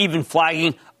Fitch even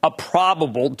flagging a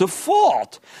probable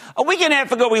default. A week and a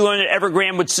half ago, we learned that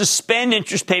Evergrande would suspend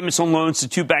interest payments on loans to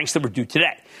 2 banks that were due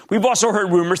today. We've also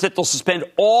heard rumors that they'll suspend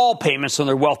all payments on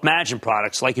their wealth management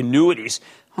products, like annuities.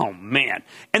 Oh, man.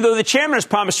 And though the chairman has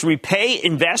promised to repay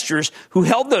investors who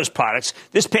held those products,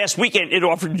 this past weekend it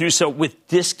offered to do so with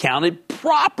discounted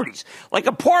properties, like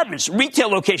apartments, retail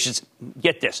locations.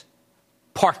 Get this,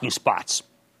 parking spots.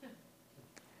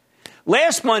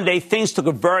 Last Monday, things took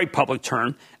a very public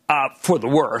turn. For the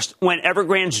worst, when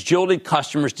Evergrande's jilted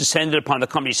customers descended upon the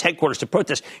company's headquarters to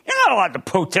protest. You're not allowed to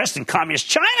protest in communist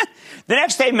China. The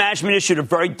next day, management issued a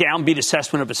very downbeat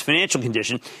assessment of its financial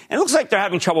condition, and it looks like they're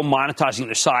having trouble monetizing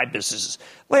their side businesses.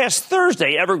 Last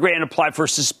Thursday, Evergrande applied for a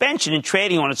suspension in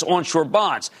trading on its onshore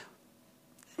bonds.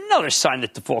 Another sign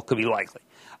that default could be likely.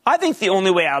 I think the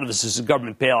only way out of this is a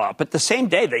government bailout. But the same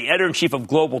day, the editor-in-chief of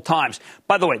Global Times,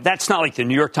 by the way, that's not like the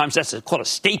New York Times, that's called a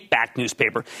state-backed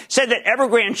newspaper, said that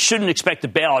Evergrande shouldn't expect a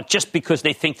bailout just because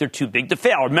they think they're too big to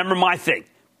fail. Remember my thing,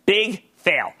 big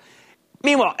fail.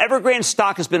 Meanwhile, Evergrande's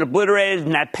stock has been obliterated,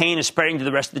 and that pain is spreading to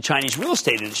the rest of the Chinese real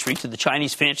estate industry, to the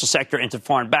Chinese financial sector, and to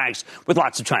foreign banks with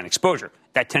lots of China exposure.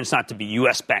 That tends not to be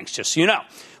U.S. banks, just so you know.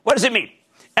 What does it mean?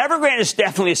 Evergrande is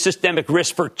definitely a systemic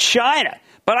risk for China,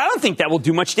 but I don't think that will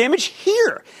do much damage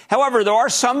here. However, there are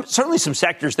certainly some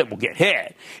sectors that will get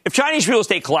hit. If Chinese real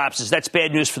estate collapses, that's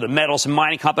bad news for the metals and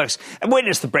mining complex. And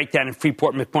witness the breakdown in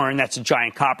Freeport-McMoRan, that's a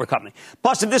giant copper company.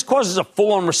 Plus, if this causes a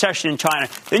full-on recession in China,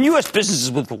 then U.S. businesses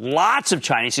with lots of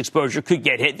Chinese exposure could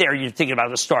get hit. There, you're thinking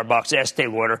about a Starbucks, Estee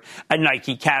Lauder, a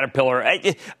Nike, Caterpillar.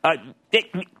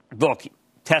 Look,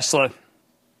 Tesla,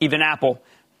 even Apple.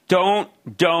 Don't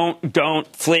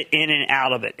flit in and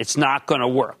out of it. It's not going to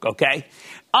work, okay?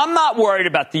 I'm not worried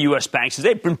about the U.S. banks.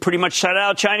 They've been pretty much shut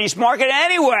out of the Chinese market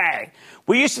anyway.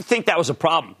 We used to think that was a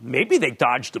problem. Maybe they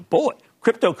dodged a bullet.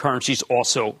 Cryptocurrencies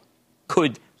also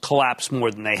could collapse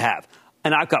more than they have.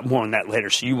 And I've got more on that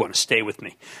later, so you want to stay with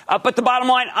me. But the bottom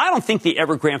line, I don't think the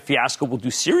Evergrande fiasco will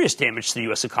do serious damage to the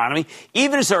U.S. economy,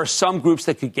 even as there are some groups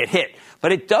that could get hit.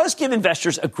 But it does give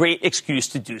investors a great excuse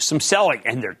to do some selling,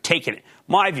 and they're taking it.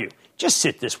 My view, just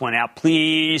sit this one out,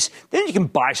 please. Then you can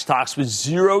buy stocks with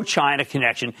zero China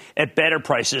connection at better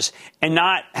prices and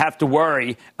not have to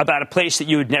worry about a place that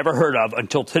you had never heard of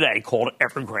until today called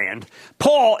Evergrande.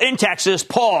 Paul in Texas.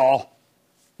 Paul.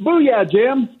 Booyah,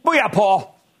 Jim. Booyah,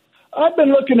 Paul. I've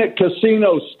been looking at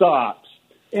casino stocks,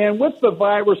 and with the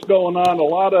virus going on, a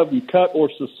lot of them cut or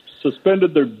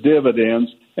suspended their dividends,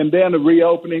 and then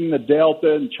reopening the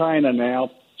Delta in China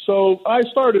now. So I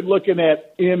started looking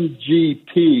at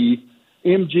MGP,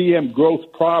 MGM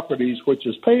Growth Properties, which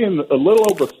is paying a little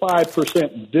over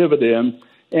 5% dividend,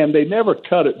 and they never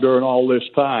cut it during all this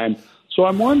time. So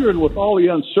I'm wondering, with all the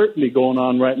uncertainty going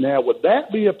on right now, would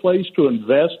that be a place to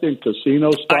invest in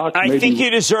casino stocks? I think you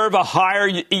deserve a higher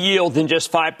yield than just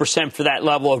 5% for that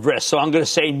level of risk. So I'm going to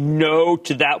say no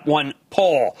to that one,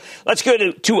 Paul. Let's go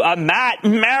to Matt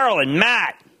in Maryland.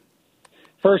 Matt.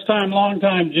 First time, long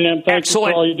time, Jim. Thanks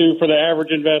for all you do for the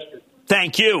average investor.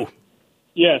 Thank you.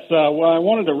 Yes, well, I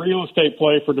wanted a real estate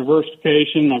play for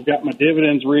diversification. I've got my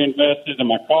dividends reinvested and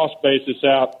my cost basis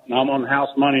out, and I'm on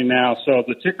house money now. So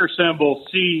the ticker symbol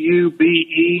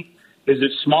CUBE, is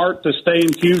it smart to stay in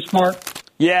CubeSmart?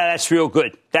 Yeah, that's real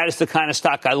good. That is the kind of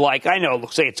stock I like. I know it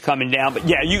looks like it's coming down, but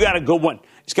yeah, you got a good one.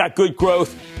 It's got good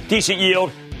growth, decent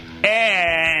yield,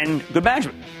 and good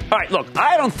management. All right, look,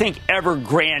 I don't think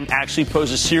Evergrande actually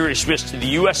poses serious risk to the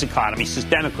U.S. economy,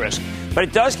 systemic risk, but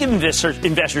it does give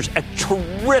investors a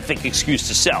terrific excuse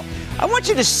to sell. I want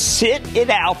you to sit it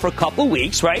out for a couple of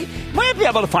weeks, right? You might be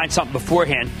able to find something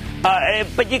beforehand,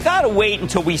 but you got to wait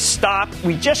until we stop.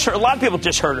 We just heard, a lot of people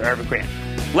just heard of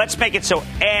Evergrande. Let's make it so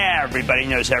everybody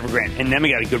knows Evergrande, and then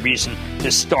we got a good reason to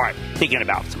start thinking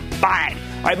about some buying.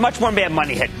 All right, much more Mad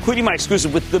Money ahead, including my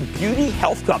exclusive with the Beauty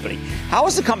Health Company. How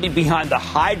is the company behind the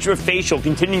HydraFacial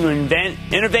continuing to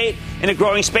innovate in a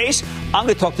growing space? I'm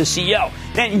going to talk to the CEO.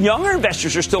 Then younger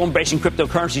investors are still embracing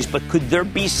cryptocurrencies, but could there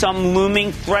be some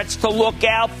looming threats to look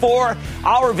out for?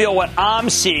 I'll reveal what I'm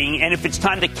seeing and if it's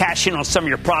time to cash in on some of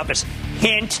your profits.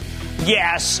 Hint,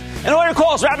 yes. And all your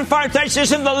calls, rapid fire types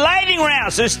is in the lightning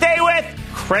round, so stay with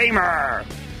Cramer.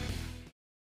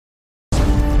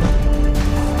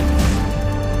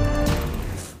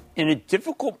 in a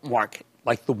difficult market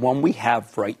like the one we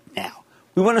have right now,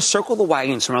 we want to circle the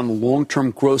wagons around the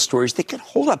long-term growth stories that can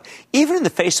hold up, even in the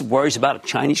face of worries about a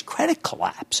Chinese credit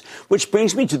collapse. Which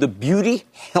brings me to the Beauty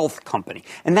Health Company.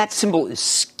 And that symbol is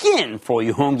skin for all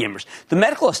you home gamers. The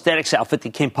medical aesthetics outfit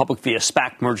that came public via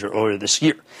SPAC merger earlier this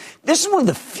year. This is one of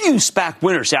the few SPAC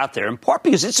winners out there, in part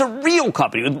because it's a real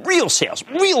company with real sales,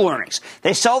 real earnings.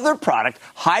 They sell their product,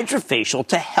 HydraFacial,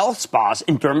 to health spas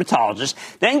and dermatologists,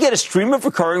 then get a stream of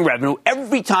recurring revenue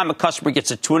every time a customer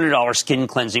gets a $200 skin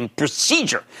cleansing procedure.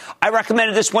 I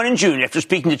recommended this one in June after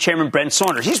speaking to Chairman Brent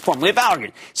Saunders. He's formerly of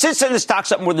Allergan. Since then, the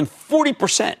stock's up more than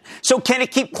 40%. So can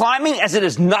it keep climbing as it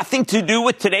has nothing to do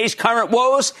with today's current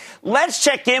woes? Let's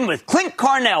check in with Clint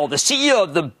Carnell, the CEO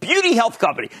of the Beauty Health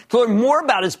Company, to learn more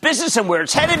about his business and where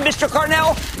it's headed. Mr.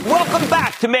 Carnell, welcome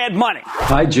back to Mad Money.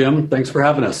 Hi, Jim. Thanks for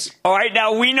having us. All right.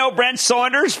 Now, we know Brent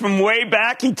Saunders from way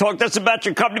back. He talked to us about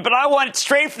your company, but I want it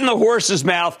straight from the horse's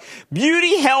mouth.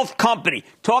 Beauty Health Company.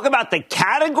 Talk about the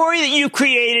category that you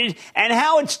created and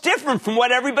how it's different from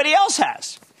what everybody else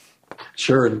has.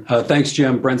 Sure. Thanks,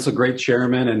 Jim. Brent's a great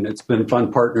chairman, and it's been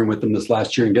fun partnering with him this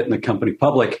last year and getting the company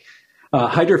public.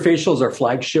 HydraFacial is our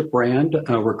flagship brand.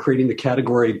 We're creating the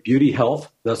category Beauty Health.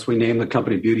 Thus, we named the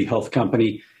company Beauty Health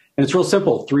Company. And it's real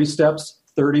simple. 3 steps,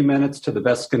 30 minutes to the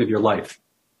best skin of your life.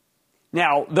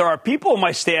 Now, there are people on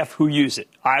my staff who use it.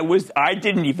 I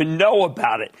didn't even know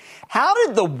about it. How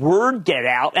did the word get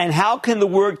out, and how can the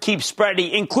word keep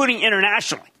spreading, including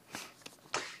internationally?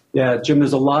 Yeah, Jim,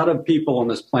 there's a lot of people on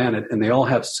this planet, and they all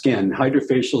have skin.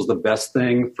 HydraFacial is the best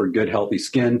thing for good, healthy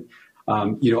skin.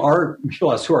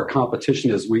 People ask who our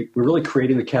competition is. We're really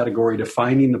creating the category,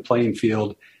 defining the playing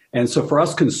field. And so for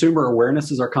us, consumer awareness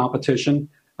is our competition.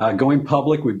 Going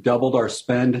public, we've doubled our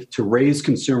spend to raise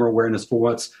consumer awareness for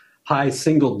what's high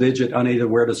single-digit unaided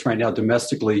awareness right now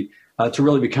domestically to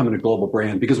really becoming a global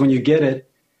brand. Because when you get it,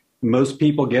 most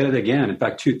people get it again. In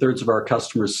fact, 2/3 of our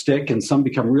customers stick, and some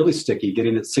become really sticky,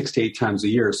 getting it 6 to 8 times a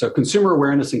year. So consumer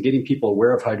awareness and getting people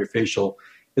aware of HydraFacial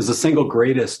is the single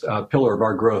greatest pillar of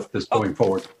our growth going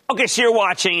forward. Okay, so you're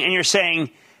watching and you're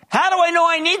saying, how do I know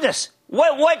I need this?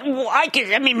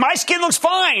 My skin looks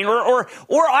fine, or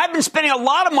I've been spending a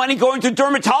lot of money going to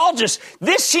dermatologists.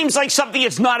 This seems like something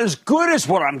that's not as good as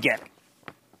what I'm getting.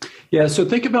 Yeah, so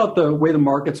think about the way the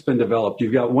market's been developed.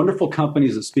 You've got wonderful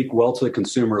companies that speak well to the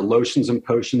consumer, lotions and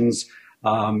potions,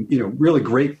 really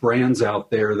great brands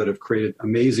out there that have created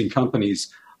amazing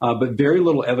companies, but very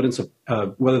little evidence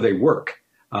of whether they work.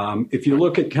 If you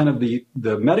look at kind of the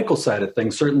medical side of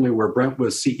things, certainly where Brent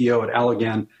was CEO at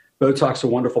Allergan, Botox, a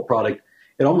wonderful product.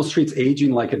 It almost treats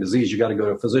aging like a disease. You got to go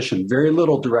to a physician. Very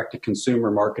little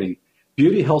direct-to-consumer marketing.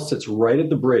 Beauty Health sits right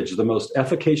at the bridge, the most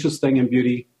efficacious thing in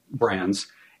beauty brands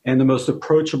and the most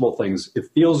approachable things. It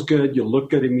feels good. You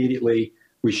look good immediately.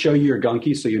 We show you your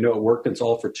gunky so you know it worked. It's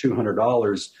all for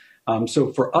 $200.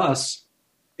 So for us,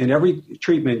 in every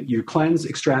treatment, you cleanse,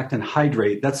 extract, and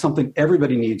hydrate. That's something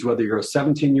everybody needs, whether you're a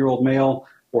 17-year-old male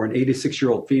or an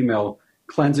 86-year-old female.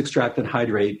 Cleanse, extract, and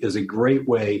hydrate is a great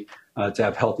way to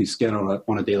have healthy skin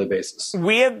on a daily basis.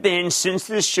 We have been, since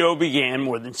this show began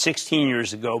more than 16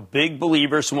 years ago, big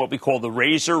believers in what we call the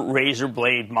razor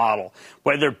blade model,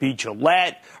 whether it be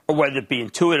Gillette or whether it be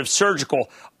Intuitive Surgical.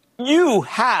 You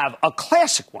have a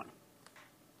classic one.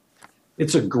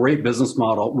 It's a great business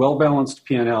model, well-balanced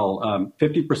P&L,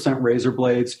 50% razor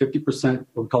blades, 50%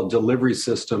 what we call delivery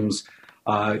systems.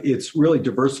 It's really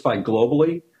diversified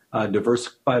globally,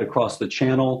 diversified across the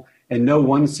channel, and no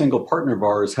one single partner of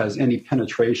ours has any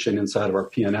penetration inside of our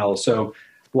P&L. So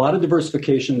a lot of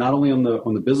diversification, not only on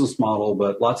the business model,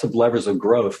 but lots of levers of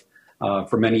growth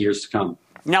for many years to come.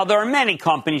 Now, there are many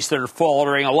companies that are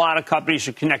faltering. A lot of companies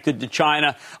are connected to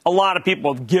China. A lot of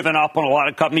people have given up on a lot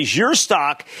of companies. Your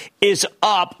stock is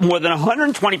up more than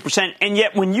 120%. And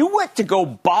yet when you went to go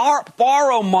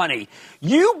borrow money,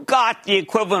 you got the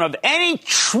equivalent of any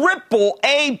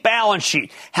AAA balance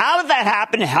sheet. How did that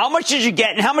happen? How much did you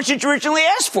get? And how much did you originally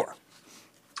ask for?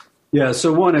 Yeah,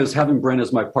 so one is having Brent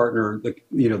as my partner.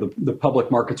 The public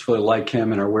markets really like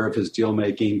him and are aware of his deal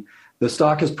making. The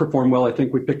stock has performed well. I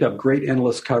think we picked up great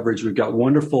analyst coverage. We've got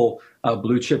wonderful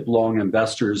blue chip long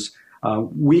investors.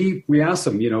 We asked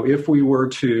them, if we were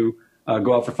to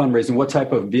go out for fundraising, what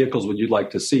type of vehicles would you like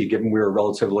to see, given we were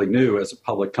relatively new as a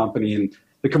public company? And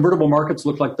the convertible markets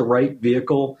looked like the right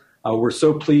vehicle. We're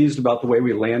so pleased about the way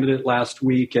we landed it last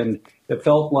week. And it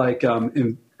felt like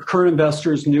current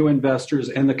investors, new investors,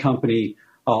 and the company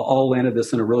all landed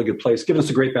this in a really good place, giving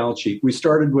us a great balance sheet. We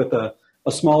started with a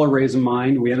smaller raise in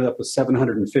mind. We ended up with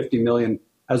 $750 million.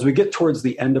 As we get towards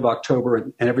the end of October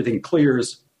and everything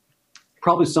clears,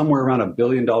 probably somewhere around $1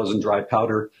 billion in dry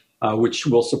powder. which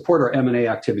will support our M&A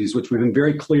activities, which we've been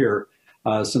very clear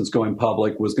since going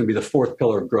public was going to be the fourth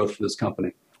pillar of growth for this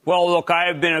company. Well, look, I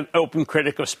have been an open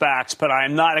critic of SPACs, but I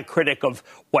am not a critic of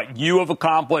what you have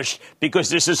accomplished because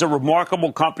this is a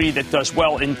remarkable company that does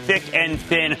well in thick and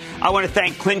thin. I want to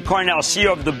thank Clint Carnell,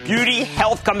 CEO of the Beauty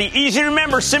Health Company. Easy to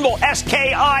remember, symbol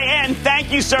SKIN.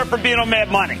 Thank you, sir, for being on Mad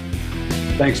Money.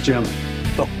 Thanks, Jim.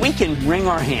 Look, we can wring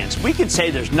our hands. We can say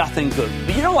there's nothing good.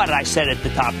 But you know what I said at the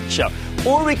top of the show?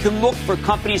 Or we can look for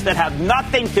companies that have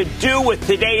nothing to do with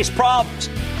today's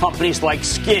problems. Companies like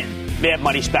Skin. Mad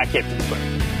Money's back after the break.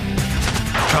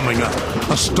 Coming up,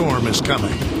 a storm is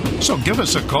coming. So give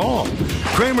us a call.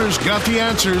 Cramer's got the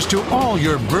answers to all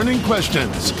your burning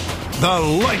questions. The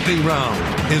lightning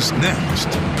round is next.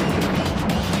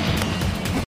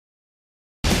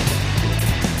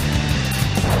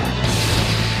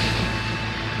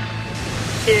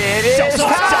 It is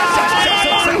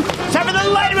time for the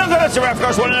lightning round. That's the ref. Of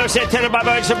course, one another said, "Tell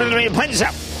by something plenty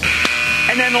out."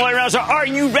 And then the lightning rounds are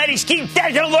you ready? Keep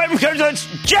that. The lightning round. It's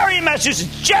Jerry in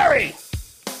Massachusetts. Jerry.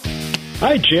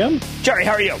 Hi, Jim. Jerry,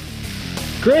 how are you?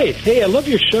 Great. Hey, I love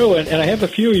your show, and I have a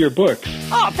few of your books.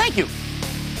 Oh, thank you.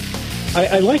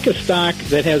 I like a stock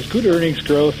that has good earnings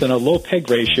growth and a low PEG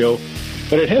ratio,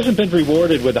 but it hasn't been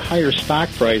rewarded with a higher stock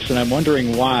price, and I'm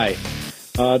wondering why.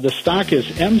 The stock is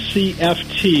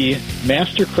MCFT,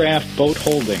 Mastercraft Boat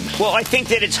Holdings. Well, I think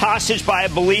that it's hostage by a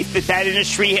belief that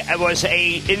industry was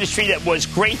a industry that was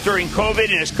great during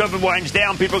COVID, and as COVID winds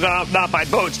down, people are going to not buy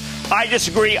boats. I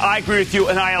disagree. I agree with you,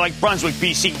 and I like Brunswick,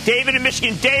 BC. David in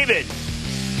Michigan. David.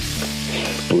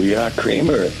 Booyah,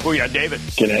 Cramer. Booyah, David.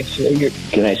 Can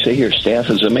I say your staff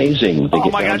is amazing? Oh,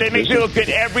 my God. They make me look good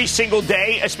every single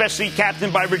day, especially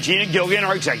captained by Regina Gilligan,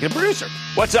 our executive producer.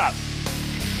 What's up?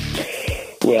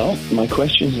 Well, my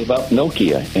question is about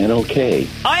Nokia, NOK.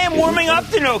 I am warming up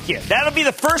to Nokia. That'll be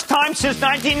the first time since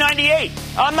 1998.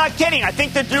 I'm not kidding. I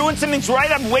think they're doing some things right.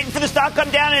 I'm waiting for the stock to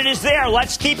come down, and it is there.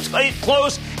 Let's keep it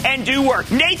close and do work.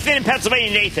 Nathan in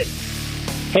Pennsylvania. Nathan.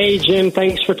 Hey, Jim.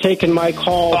 Thanks for taking my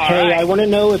call. Right. I want to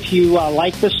know if you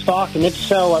like this stock, and if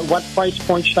so, at what price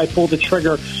point should I pull the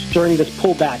trigger during this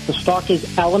pullback? The stock is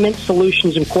Element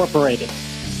Solutions Incorporated.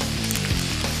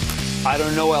 I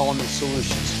don't know Element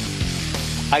Solutions.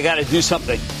 I got to do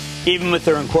something. Even with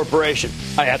their incorporation,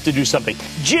 I have to do something.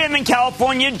 Jim in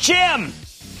California. Jim!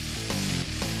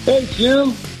 Hey,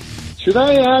 Jim. Should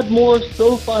I add more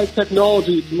SoFi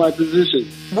technology to my position?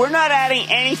 We're not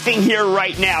adding anything here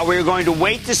right now. We're going to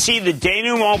wait to see the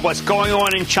denouement, what's going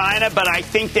on in China, but I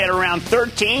think that around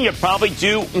 13, you probably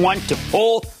do want to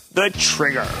pull the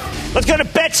trigger. Let's go to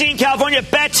Betsy in California.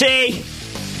 Betsy!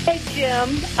 Hey,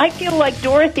 Jim, I feel like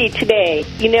Dorothy today.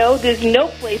 You know, there's no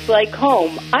place like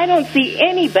home. I don't see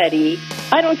anybody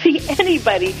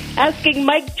asking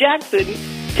Mike Jackson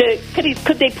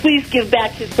could they please give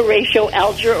back his Horatio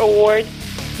Alger Award?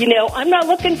 You know, I'm not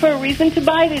looking for a reason to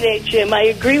buy today, Jim. I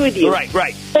agree with you.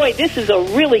 Right. Boy, this is a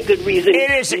really good reason. It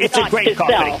is. It's a great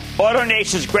company. Sell.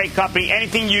 AutoNation is a great company.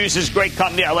 Anything used is a great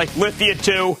company. I like Lithia,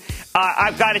 too.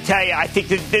 I've got to tell you, I think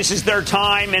that this is their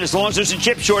time, and as long as there's a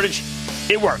chip shortage,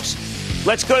 it works.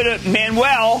 Let's go to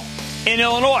Manuel in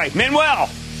Illinois. Manuel.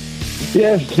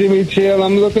 Yes, Jimmy Chill.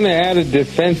 I'm looking to add a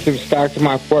defensive stock to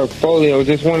my portfolio.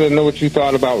 Just wanted to know what you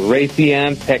thought about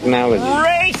Raytheon Technology.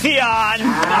 Raytheon!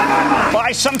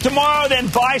 Buy some tomorrow, then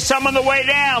buy some on the way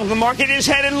down. The market is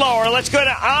headed lower. Let's go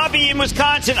to Abby in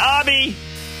Wisconsin. Abby.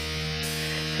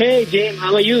 Hey, James.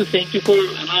 How are you? Thank you for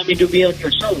allowing me to be on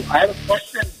your show. I have a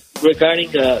question regarding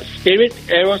Spirit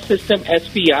Aerosystem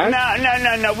SPR.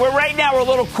 No. We're a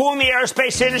little cool in the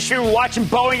aerospace industry. We're watching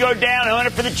Boeing go down. I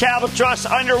went for the Travel Trust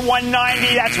under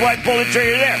 190. That's why I pulled the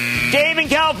trigger there. Dave in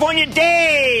California.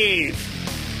 Dave.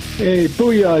 Hey,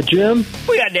 booyah, Jim.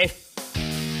 Booyah, Dave.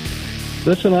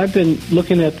 Listen, I've been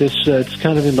looking at this. It's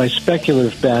kind of in my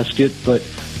speculative basket, but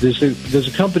there's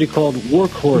a company called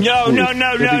Workhorse. No. We got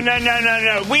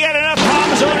enough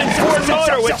problems on Ford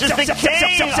Motor, which is the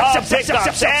king of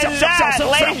pickups. And that,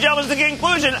 ladies and gentlemen, is the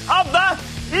conclusion of the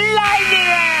Lightning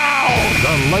Round.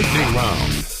 The Lightning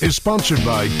Round is sponsored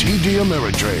by TD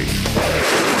Ameritrade.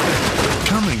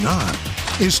 Coming up,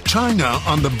 is China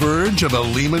on the verge of a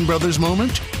Lehman Brothers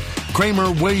moment?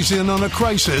 Cramer weighs in on a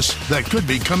crisis that could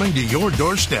be coming to your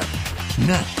doorstep.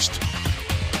 Next.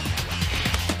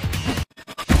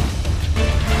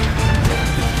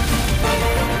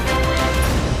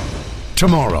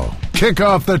 Tomorrow, kick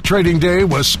off the trading day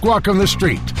with Squawk on the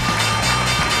Street.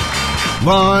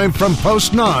 Live from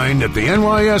Post 9 at the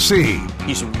NYSE.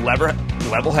 He's a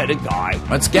level-headed guy.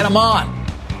 Let's get him on.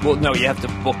 Well, no, you have to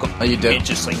book them. Oh, you do? You can't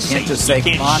just, like, you can't just say, you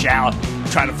can't shout,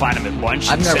 try to find them at lunch.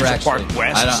 I've never Central actually. Park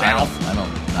West, South.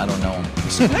 I don't know him.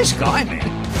 He's a nice guy,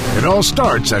 man. It all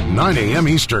starts at 9 a.m.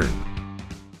 Eastern.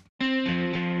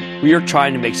 We are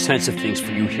trying to make sense of things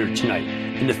for you here tonight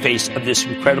in the face of this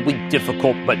incredibly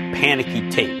difficult but panicky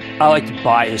tape. I like to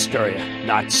buy hysteria,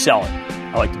 not sell it.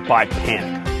 I like to buy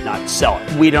panic, not sell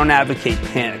it. We don't advocate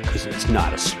panic because it's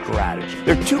not a strategy.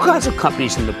 There are two kinds of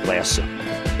companies in the blast zone.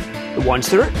 The ones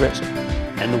that are at risk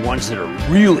and the ones that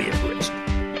are really at risk.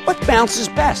 What bounces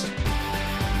best?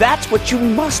 That's what you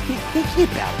must be thinking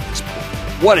about at this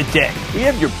point. What a day. We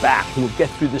have your back and we'll get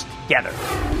through this together.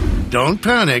 Don't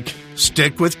panic.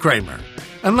 Stick with Cramer.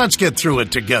 And let's get through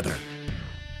it together.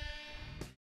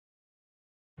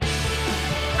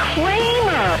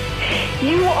 Cramer,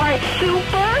 you are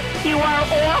super. You are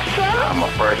awesome. I'm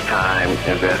a first-time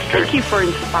investor. Thank you for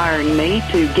inspiring me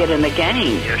to get in the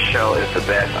game. Your show is the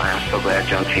best. I am so glad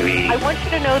you're on TV. I want you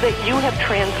to know that you have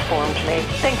transformed me.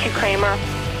 Thank you, Cramer.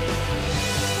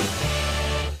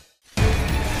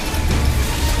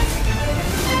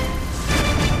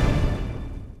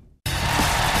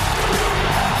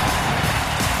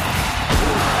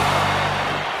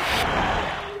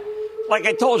 Like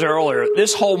I told you earlier,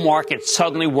 this whole market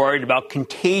suddenly worried about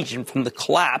contagion from the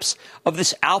collapse of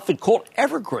this outfit called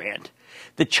Evergrande,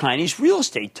 the Chinese real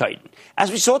estate titan.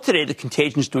 As we saw today, the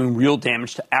contagion is doing real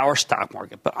damage to our stock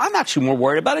market. But I'm actually more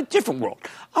worried about a different world.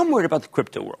 I'm worried about the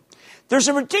crypto world. There's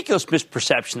a ridiculous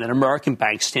misperception that American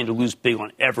banks stand to lose big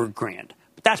on Evergrande.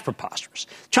 But that's preposterous.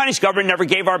 The Chinese government never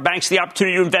gave our banks the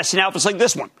opportunity to invest in outfits like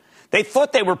this one. They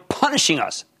thought they were punishing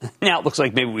us. Now it looks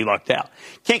like maybe we lucked out.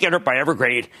 Can't get hurt by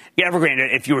Evergrande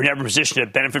if you were never in a position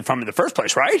to benefit from it in the first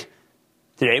place, right?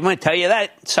 Did anyone tell you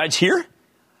that besides here?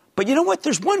 But you know what?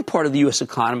 There's one part of the U.S.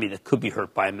 economy that could be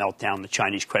hurt by a meltdown in the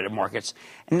Chinese credit markets,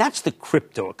 and that's the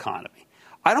crypto economy.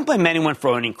 I don't blame anyone for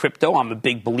owning crypto. I'm a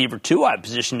big believer, too. I have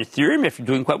positioned Ethereum if you're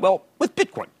doing quite well with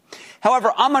Bitcoin.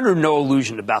 However, I'm under no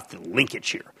illusion about the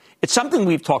linkage here. It's something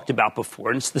we've talked about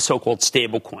before, and it's the so-called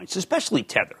stable coins, especially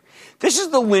Tether. This is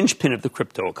the linchpin of the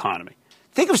crypto economy.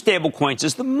 Think of stable coins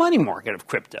as the money market of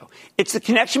crypto. It's the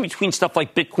connection between stuff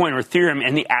like Bitcoin or Ethereum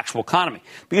and the actual economy.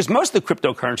 Because most of the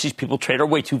cryptocurrencies people trade are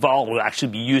way too volatile to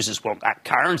actually be used as, well,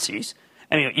 currencies.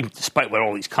 I mean, even despite what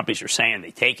all these companies are saying,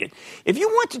 they take it. If you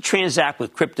want to transact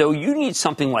with crypto, you need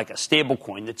something like a stable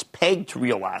coin that's pegged to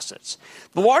real assets.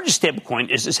 The largest stable coin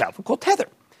is this outfit called Tether.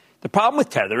 The problem with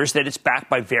Tether is that it's backed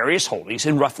by various holdings,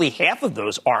 and roughly half of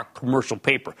those are commercial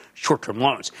paper, short-term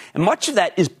loans. And much of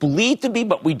that is believed to be,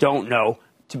 but we don't know,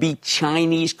 to be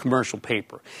Chinese commercial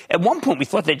paper. At one point, we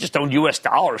thought they just owned U.S.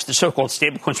 dollars. The so-called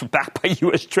stablecoins were backed by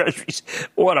U.S. treasuries.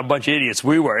 What a bunch of idiots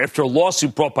we were. After a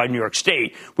lawsuit brought by New York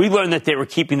State, we learned that they were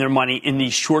keeping their money in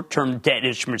these short-term debt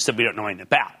instruments that we don't know anything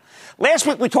about. Last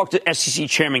week, we talked to SEC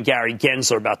Chairman Gary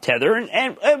Gensler about Tether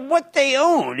and what they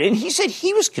owned, and he said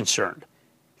he was concerned.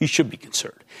 You should be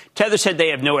concerned. Tether said they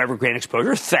have no Evergrande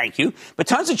exposure. Thank you. But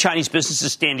tons of Chinese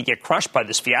businesses stand to get crushed by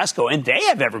this fiasco, and they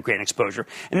have Evergrande exposure.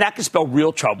 And that could spell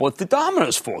real trouble if the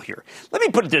dominoes fall here. Let me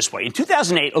put it this way. In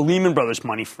 2008, a Lehman Brothers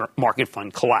money market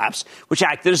fund collapsed, which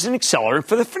acted as an accelerant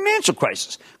for the financial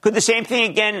crisis. Could the same thing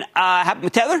again happen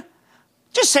with Tether?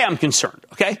 Just say I'm concerned,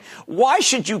 okay? Why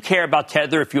should you care about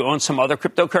Tether if you own some other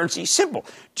cryptocurrency? Simple.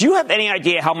 Do you have any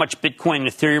idea how much Bitcoin and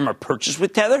Ethereum are purchased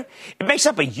with Tether? It makes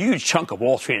up a huge chunk of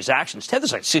all transactions.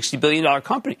 Tether's like a $60 billion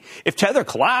company. If Tether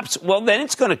collapses, well, then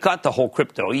it's going to cut the whole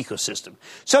crypto ecosystem.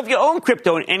 So if you own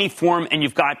crypto in any form and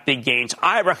you've got big gains,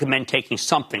 I recommend taking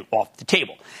something off the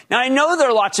table. Now, I know there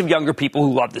are lots of younger people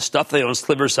who love this stuff. They own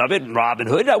slivers of it and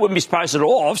Robinhood. I wouldn't be surprised at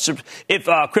all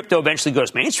if crypto eventually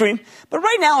goes mainstream. But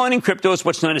right now, owning crypto is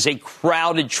what's known as a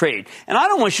crowded trade. And I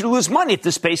don't want you to lose money if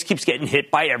the space keeps getting hit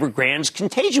by Evergrande's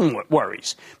contagion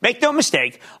worries. Make no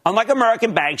mistake, unlike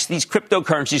American banks, these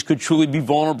cryptocurrencies could truly be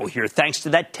vulnerable here thanks to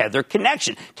that Tether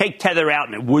connection. Take Tether out,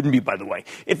 and it wouldn't be, by the way.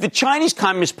 If the Chinese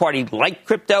Communist Party liked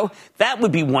crypto, that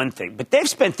would be one thing. But they've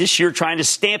spent this year trying to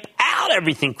stamp out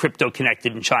everything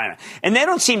crypto-connected in China. And they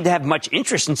don't seem to have much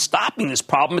interest in stopping this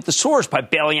problem at the source by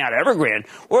bailing out Evergrande,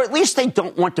 or at least they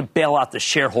don't want to bail out the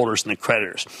shareholders and the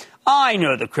creditors. I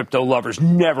know the crypto lovers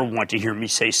never want to hear me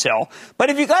say sell,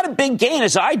 but if you got a big gain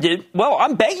as I did, well,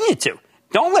 I'm begging you to.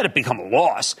 Don't let it become a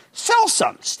loss. Sell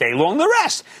some. Stay long the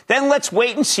rest. Then let's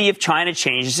wait and see if China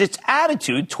changes its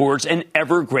attitude towards an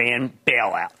Evergrande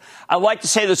bailout. I like to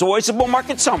say there's always a bull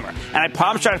market somewhere, and I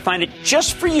promise you I'll find it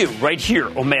just for you right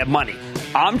here on Mad Money.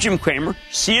 I'm Jim Cramer.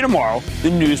 See you tomorrow. The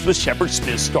News with Shepard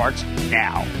Smith starts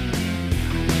now.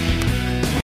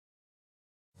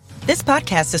 This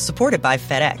podcast is supported by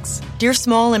FedEx. Dear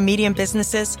small and medium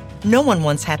businesses, No one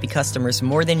wants happy customers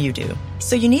more than you do.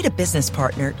 So you need a business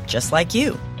partner just like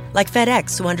you. Like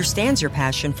FedEx, who understands your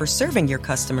passion for serving your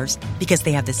customers because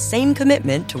they have the same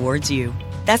commitment towards you.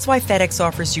 That's why FedEx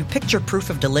offers you picture proof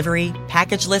of delivery,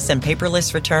 packageless and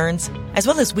paperless returns, as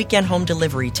well as weekend home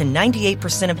delivery to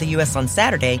 98% of the U.S. on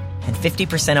Saturday and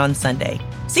 50% on Sunday.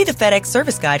 See the FedEx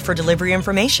service guide for delivery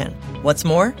information. What's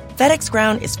more, FedEx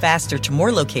Ground is faster to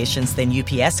more locations than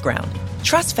UPS Ground.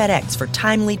 Trust FedEx for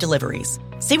timely deliveries.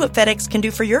 See what FedEx can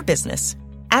do for your business.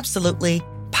 Absolutely,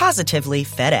 positively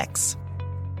FedEx.